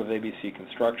form of ABC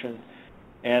construction.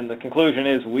 And the conclusion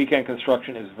is weekend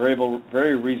construction is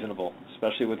very reasonable,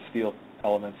 especially with steel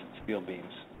elements and steel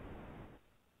beams.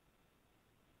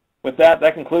 With that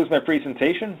concludes my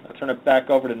presentation. I'll turn it back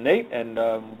over to Nate, and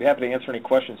we'll be happy to answer any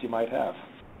questions you might have.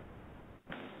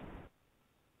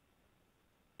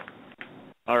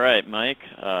 All right, Mike,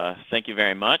 thank you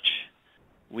very much.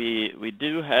 We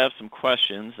do have some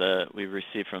questions that we've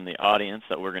received from the audience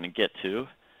that we're going to get to,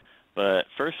 but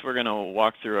first we're going to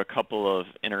walk through a couple of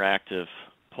interactive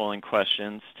polling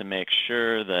questions to make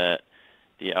sure that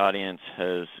the audience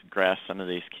has grasped some of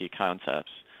these key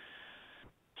concepts.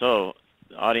 So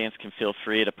the audience can feel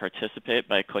free to participate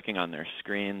by clicking on their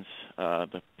screens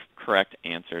the correct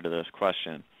answer to this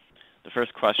question. The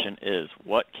first question is,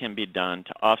 what can be done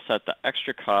to offset the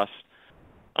extra cost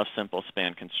of simple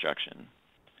span construction?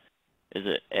 Is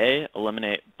it A,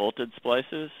 eliminate bolted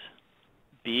splices,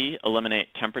 B, eliminate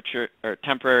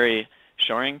temporary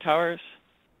shoring towers,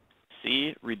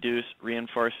 C, reduce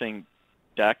reinforcing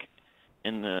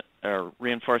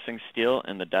reinforcing steel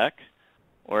in the deck,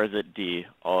 or is it D,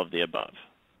 all of the above?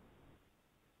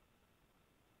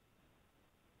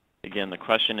 Again, the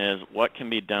question is, what can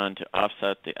be done to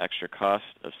offset the extra cost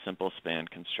of simple span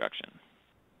construction?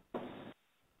 So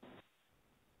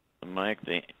Mike,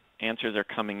 the answers are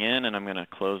coming in, and I'm going to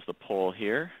close the poll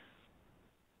here.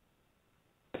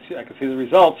 I can see the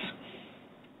results.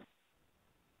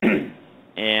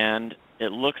 And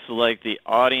it looks like the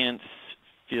audience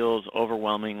feels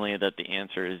overwhelmingly that the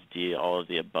answer is D, all of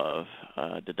the above.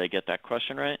 Did they get that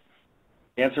question right?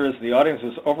 The answer is the audience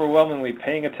was overwhelmingly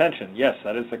paying attention. Yes,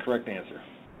 that is the correct answer.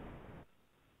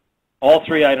 All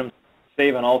 3 items,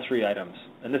 save on all 3 items.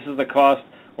 And this is the cost,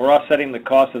 we're offsetting the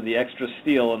cost of the extra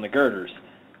steel and the girders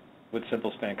with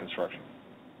simple span construction.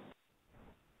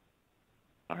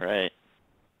 All right.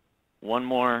 One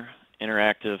more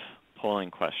interactive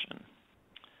polling question.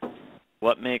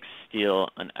 What makes steel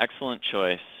an excellent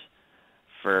choice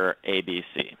for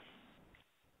ABC?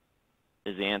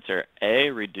 Is the answer A,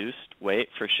 reduced weight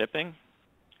for shipping,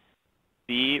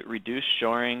 B, reduced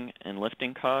shoring and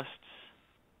lifting costs,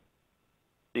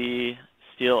 C,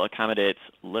 steel accommodates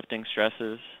lifting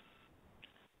stresses,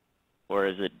 or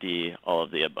is it D, all of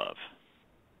the above?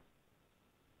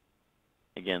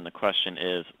 Again, the question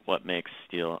is, what makes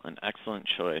steel an excellent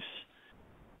choice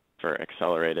for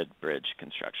accelerated bridge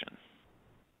construction?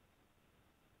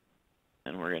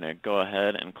 And we're going to go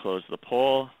ahead and close the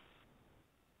poll.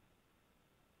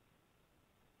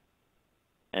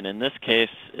 And in this case,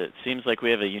 it seems like we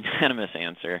have a unanimous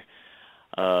answer.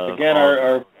 Again,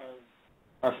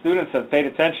 our students have paid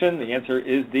attention. The answer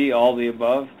is D, all the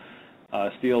above.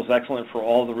 Steel is excellent for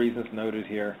all the reasons noted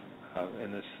here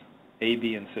in this A,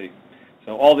 B, and C.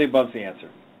 So all the above is the answer.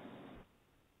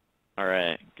 All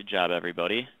right. Good job,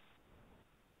 everybody.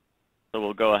 So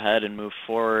we'll go ahead and move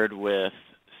forward with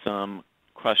some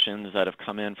questions that have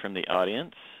come in from the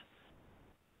audience.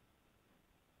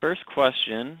 First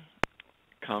question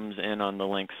comes in on the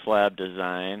link slab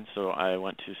design, so I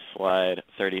went to slide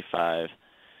 35.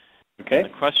 Okay. And the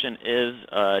question is,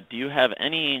 do you have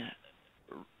any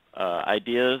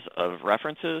ideas of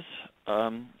references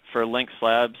for link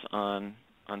slabs on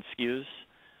SKUs,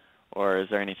 or is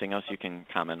there anything else you can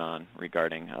comment on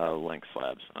regarding link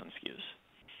slabs on SKUs?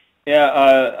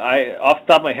 Yeah, off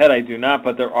the top of my head, I do not,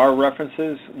 but there are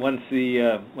references. When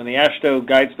the AASHTO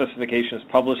guide specification is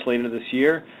published later this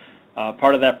year,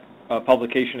 part of that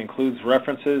publication includes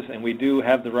references, and we do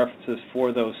have the references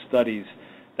for those studies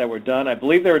that were done. I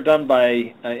believe they were done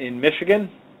by in Michigan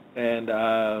and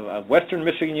Western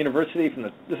Michigan University.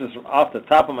 This is off the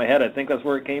top of my head. I think that's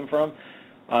where it came from.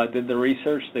 Did the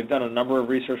research. They've done a number of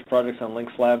research projects on link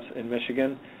slabs in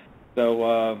Michigan.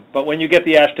 So, but when you get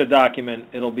the AASHTO document,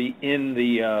 it'll be in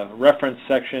the reference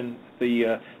section.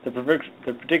 The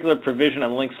particular provision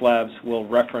on link slabs will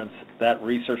reference that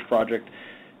research project.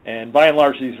 And by and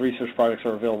large, these research projects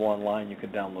are available online. You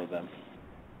can download them.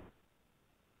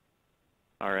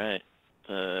 All right.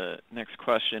 The next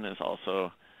question is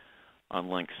also on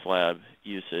link slab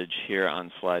usage here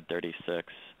on slide 36.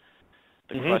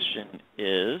 The question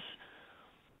is,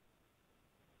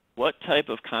 what type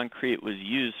of concrete was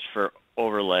used for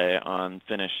overlay on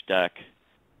finished deck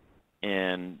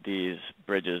in these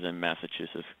bridges in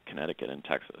Massachusetts, Connecticut, and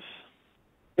Texas?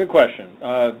 Good question.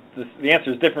 The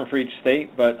answer is different for each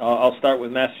state, but I'll start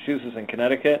with Massachusetts and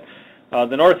Connecticut.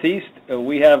 The Northeast,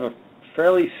 we have a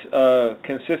fairly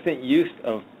consistent use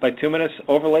of bituminous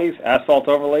overlays, asphalt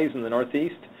overlays in the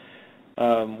Northeast.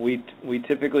 We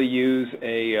typically use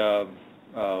a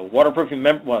waterproofing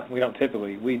well, we don't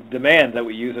typically. We demand that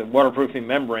we use a waterproofing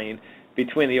membrane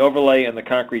between the overlay and the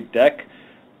concrete deck.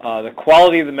 The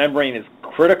quality of the membrane is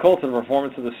critical to the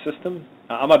performance of the system.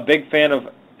 I'm a big fan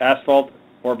of asphalt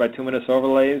or bituminous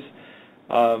overlays.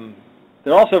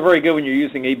 They're also very good when you're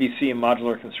using ABC and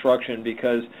modular construction,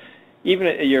 because even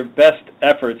at your best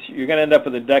efforts, you're going to end up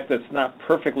with a deck that's not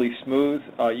perfectly smooth.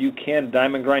 You can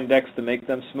diamond grind decks to make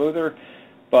them smoother,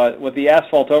 but what the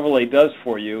asphalt overlay does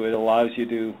for you, it allows you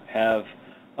to have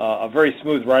a very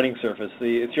smooth riding surface.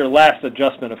 It's your last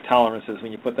adjustment of tolerances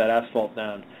when you put that asphalt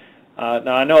down.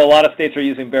 Now, I know a lot of states are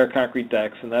using bare concrete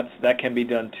decks, and that can be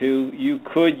done too. You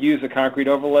could use a concrete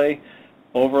overlay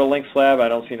over a link slab. I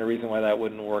don't see any reason why that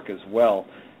wouldn't work as well.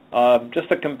 Just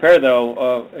to compare,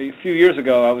 though, a few years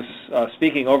ago I was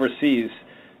speaking overseas.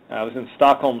 I was in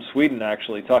Stockholm, Sweden,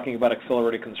 actually, talking about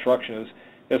accelerated construction.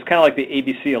 It was kind of like the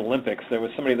ABC Olympics. There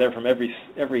was somebody there from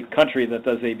every country that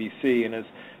does ABC, and it's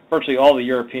virtually all the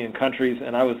European countries,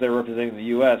 and I was there representing the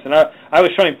U.S. And I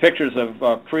was showing pictures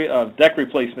of deck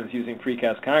replacements using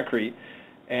precast concrete,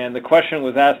 and the question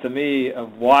was asked to me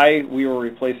of why we were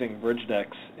replacing bridge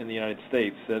decks in the United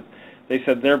States. That they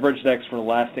said their bridge decks were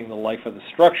lasting the life of the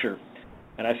structure.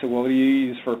 And I said, well, what do you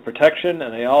use for protection?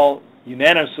 And they all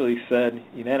unanimously said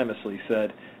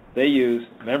they use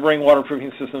membrane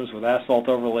waterproofing systems with asphalt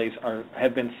overlays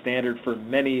have been standard for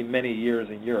many, many years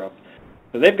in Europe.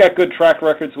 So they've got good track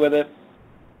records with it.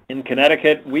 In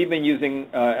Connecticut, we've been using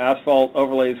asphalt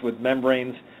overlays with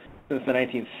membranes since the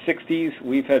 1960s.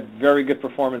 We've had very good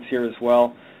performance here as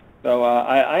well. So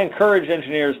I encourage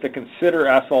engineers to consider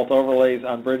asphalt overlays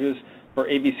on bridges for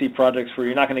ABC projects where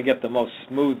you're not going to get the most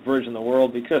smooth bridge in the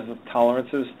world because of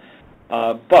tolerances.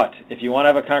 But if you want to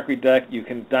have a concrete deck, you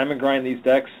can diamond grind these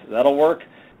decks. That'll work.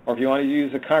 Or if you want to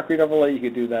use a concrete overlay, you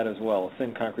could do that as well, a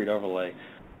thin concrete overlay.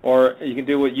 Or you can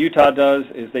do what Utah does,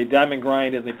 is they diamond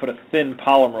grind and they put a thin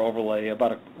polymer overlay,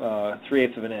 about a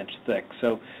 3/8 of an inch thick.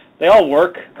 So they all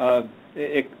work.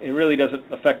 It really doesn't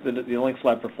affect the link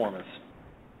slab performance.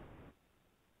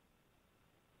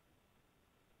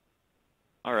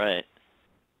 All right.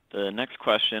 The next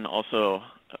question, also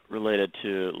related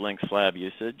to link slab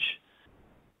usage,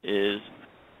 is,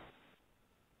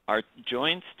 are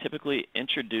joints typically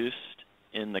introduced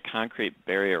in the concrete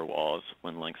barrier walls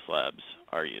when link slabs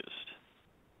are used?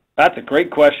 That's a great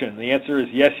question. The answer is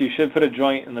yes, you should put a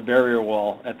joint in the barrier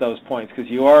wall at those points because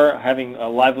you are having a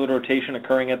lively rotation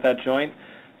occurring at that joint.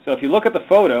 So if you look at the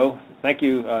photo, thank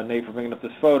you, Nate, for bringing up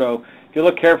this photo. If you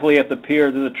look carefully at the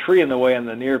pier, there's a tree in the way on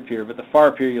the near pier, but the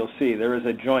far pier you'll see there is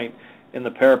a joint in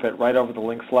the parapet right over the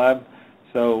link slab.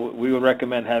 So we would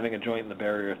recommend having a joint in the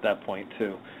barrier at that point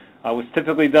too. What's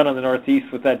typically done on the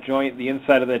northeast with that joint, the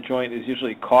inside of that joint is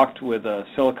usually caulked with a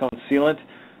silicone sealant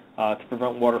to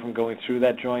prevent water from going through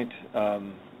that joint.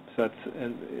 So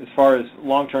as far as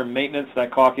long-term maintenance,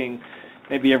 that caulking,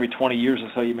 maybe every 20 years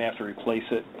or so you may have to replace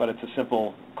it, but it's a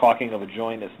simple caulking of a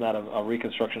joint. It's not a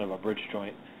reconstruction of a bridge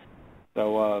joint.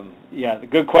 So yeah,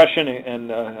 good question,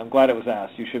 and I'm glad it was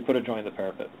asked. You should put a joint in the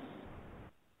parapet.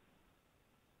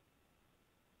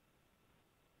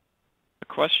 A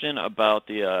question about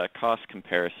the cost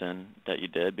comparison that you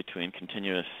did between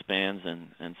continuous spans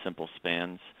and simple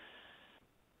spans.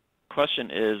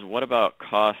 Question is, what about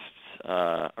costs,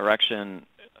 erection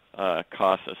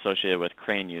costs associated with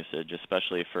crane usage,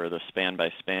 especially for the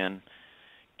span-by-span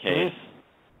case?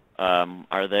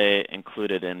 Are they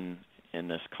included in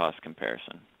this cost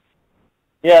comparison?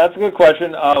 Yeah, that's a good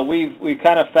question. We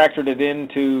kind of factored it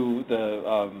into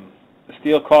the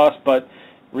steel cost, but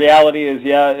reality is,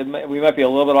 yeah, we might be a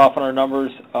little bit off on our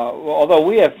numbers, although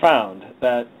we have found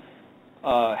that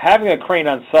having a crane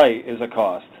on site is a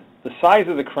cost. The size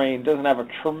of the crane doesn't have a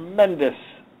tremendous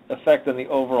effect on the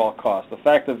overall cost. The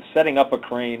fact of setting up a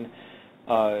crane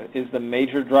is the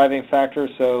major driving factor.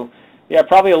 So, yeah,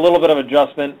 probably a little bit of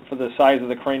adjustment for the size of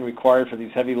the crane required for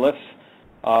these heavy lifts.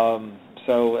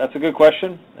 So that's a good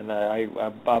question, and I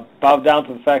bow down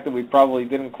to the fact that we probably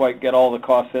didn't quite get all the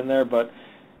costs in there, but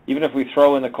even if we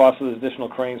throw in the cost of the additional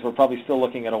cranes, we're probably still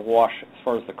looking at a wash as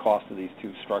far as the cost of these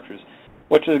two structures,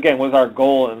 which, again, was our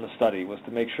goal in the study, was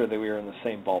to make sure that we were in the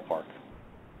same ballpark.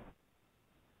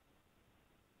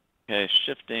 Okay,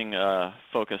 shifting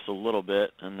focus a little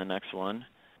bit in the next one.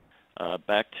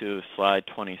 Back to slide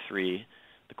 23.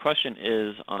 The question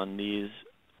is on these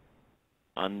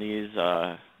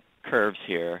curves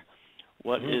here,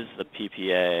 what is the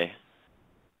PPA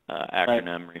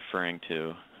acronym referring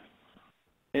to?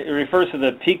 It refers to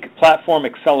the peak platform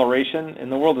acceleration. In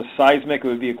the world of seismic, it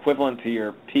would be equivalent to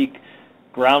your peak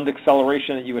ground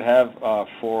acceleration that you would have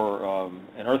for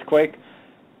an earthquake.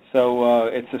 So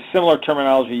it's a similar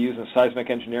terminology used in seismic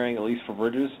engineering, at least for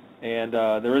bridges. And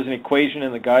there is an equation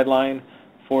in the guideline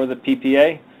for the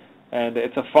PPA, and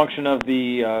it's a function of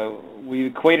we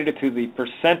equated it to the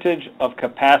percentage of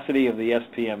capacity of the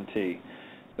SPMT.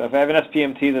 So if I have an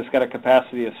SPMT that's got a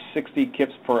capacity of 60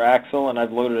 kips per axle, and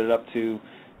I've loaded it up to,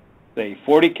 say,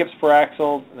 40 kips per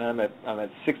axle, and I'm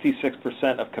at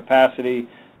 66% of capacity,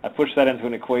 I push that into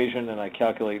an equation and I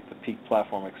calculate the peak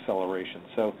platform acceleration.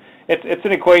 So it's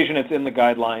an equation, it's in the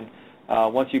guideline.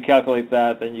 Once you calculate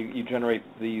that, then you generate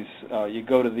these, you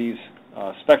go to these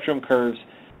spectrum curves.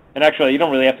 And actually, you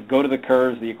don't really have to go to the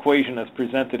curves. The equation that's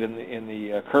presented in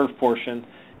the curve portion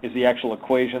is the actual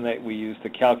equation that we use to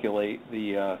calculate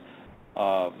the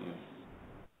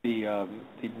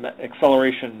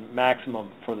acceleration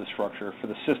maximum for the structure, for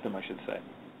the system, I should say.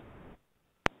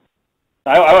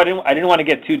 I didn't want to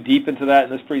get too deep into that in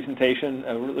this presentation.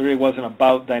 It really wasn't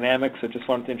about dynamics. I just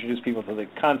wanted to introduce people to the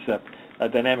concept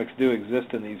that dynamics do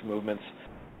exist in these movements,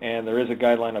 and there is a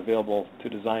guideline available to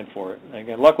design for it. And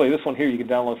again, luckily, this one here you can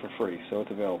download for free, so it's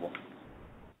available.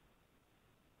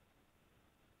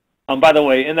 By the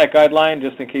way, in that guideline,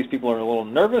 just in case people are a little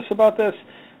nervous about this,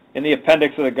 in the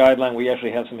appendix of the guideline, we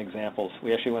actually have some examples.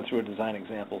 We actually went through a design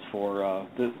examples for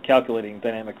calculating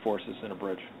dynamic forces in a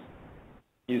bridge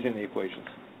using the equations.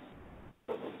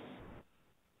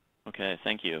 Okay,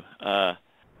 thank you.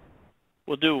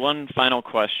 We'll do one final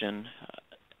question,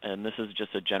 and this is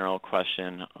just a general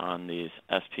question on these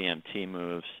SPMT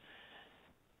moves.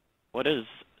 What is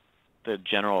the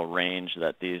general range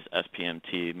that these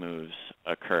SPMT moves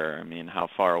occur? I mean, how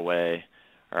far away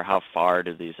or how far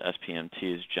do these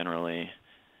SPMTs generally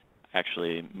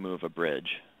actually move a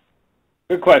bridge?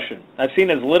 Good question. I've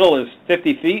seen as little as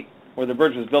 50 feet where the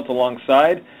bridge was built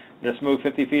alongside. Just move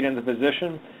 50 feet into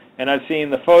position. And I've seen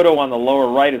the photo on the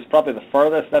lower right is probably the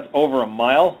farthest. That's over a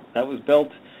mile that was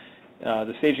built.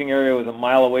 The staging area was a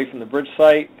mile away from the bridge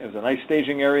site. It was a nice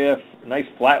staging area, nice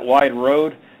flat, wide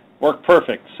road. Worked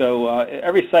perfect. So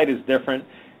every site is different.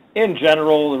 In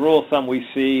general, the rule of thumb we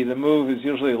see, the move is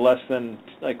usually less than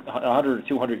like 100 or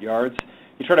 200 yards.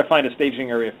 You try to find a staging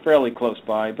area fairly close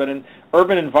by, but in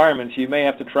urban environments, you may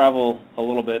have to travel a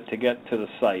little bit to get to the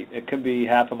site. It could be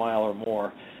half a mile or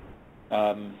more.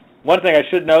 One thing I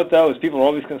should note, though, is people are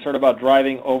always concerned about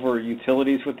driving over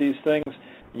utilities with these things.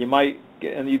 You might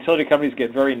get, and the utility companies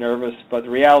get very nervous, but the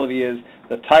reality is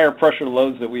the tire pressure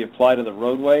loads that we apply to the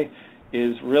roadway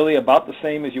is really about the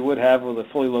same as you would have with a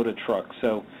fully loaded truck.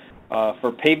 So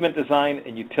for pavement design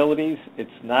and utilities,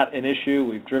 it's not an issue.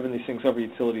 We've driven these things over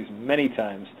utilities many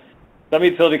times. Some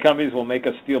utility companies will make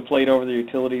a steel plate over the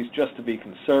utilities just to be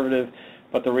conservative,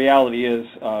 but the reality is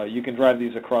you can drive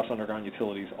these across underground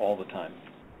utilities all the time.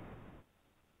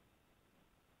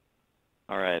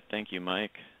 All right, thank you,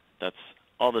 Mike. That's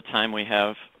all the time we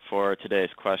have for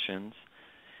today's questions.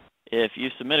 If you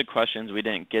submitted questions we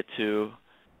didn't get to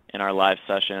in our live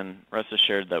session, rest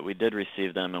assured that we did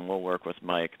receive them and we'll work with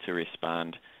Mike to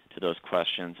respond to those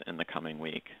questions in the coming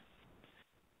week.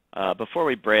 Before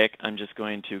we break, I'm just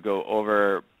going to go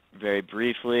over very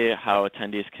briefly how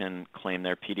attendees can claim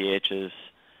their PDHs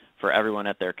for everyone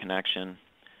at their connection.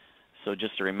 So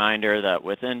just a reminder that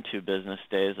within 2 business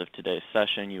days of today's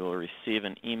session, you will receive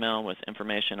an email with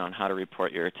information on how to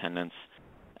report your attendance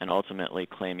and ultimately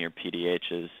claim your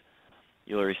PDHs.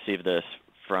 You'll receive this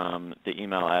from the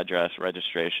email address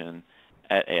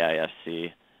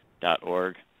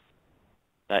registration@aisc.org.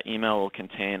 That email will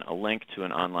contain a link to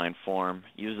an online form.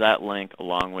 Use that link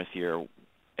along with your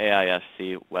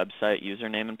AISC website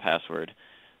username and password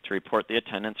to report the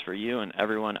attendance for you and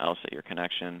everyone else at your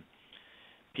connection.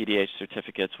 PDH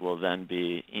certificates will then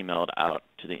be emailed out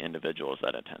to the individuals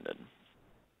that attended.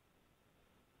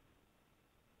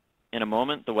 In a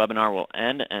moment, the webinar will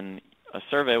end and a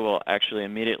survey will actually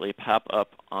immediately pop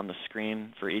up on the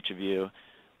screen for each of you.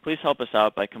 Please help us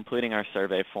out by completing our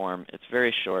survey form. It's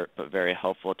very short but very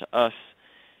helpful to us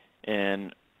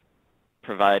in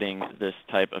providing this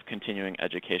type of continuing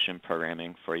education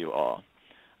programming for you all.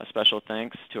 A special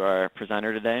thanks to our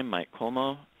presenter today, Mike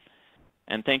Colmo,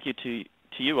 and thank you to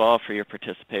you all for your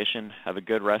participation. Have a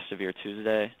good rest of your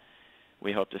Tuesday.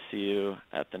 We hope to see you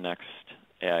at the next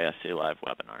AISC Live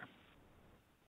webinar.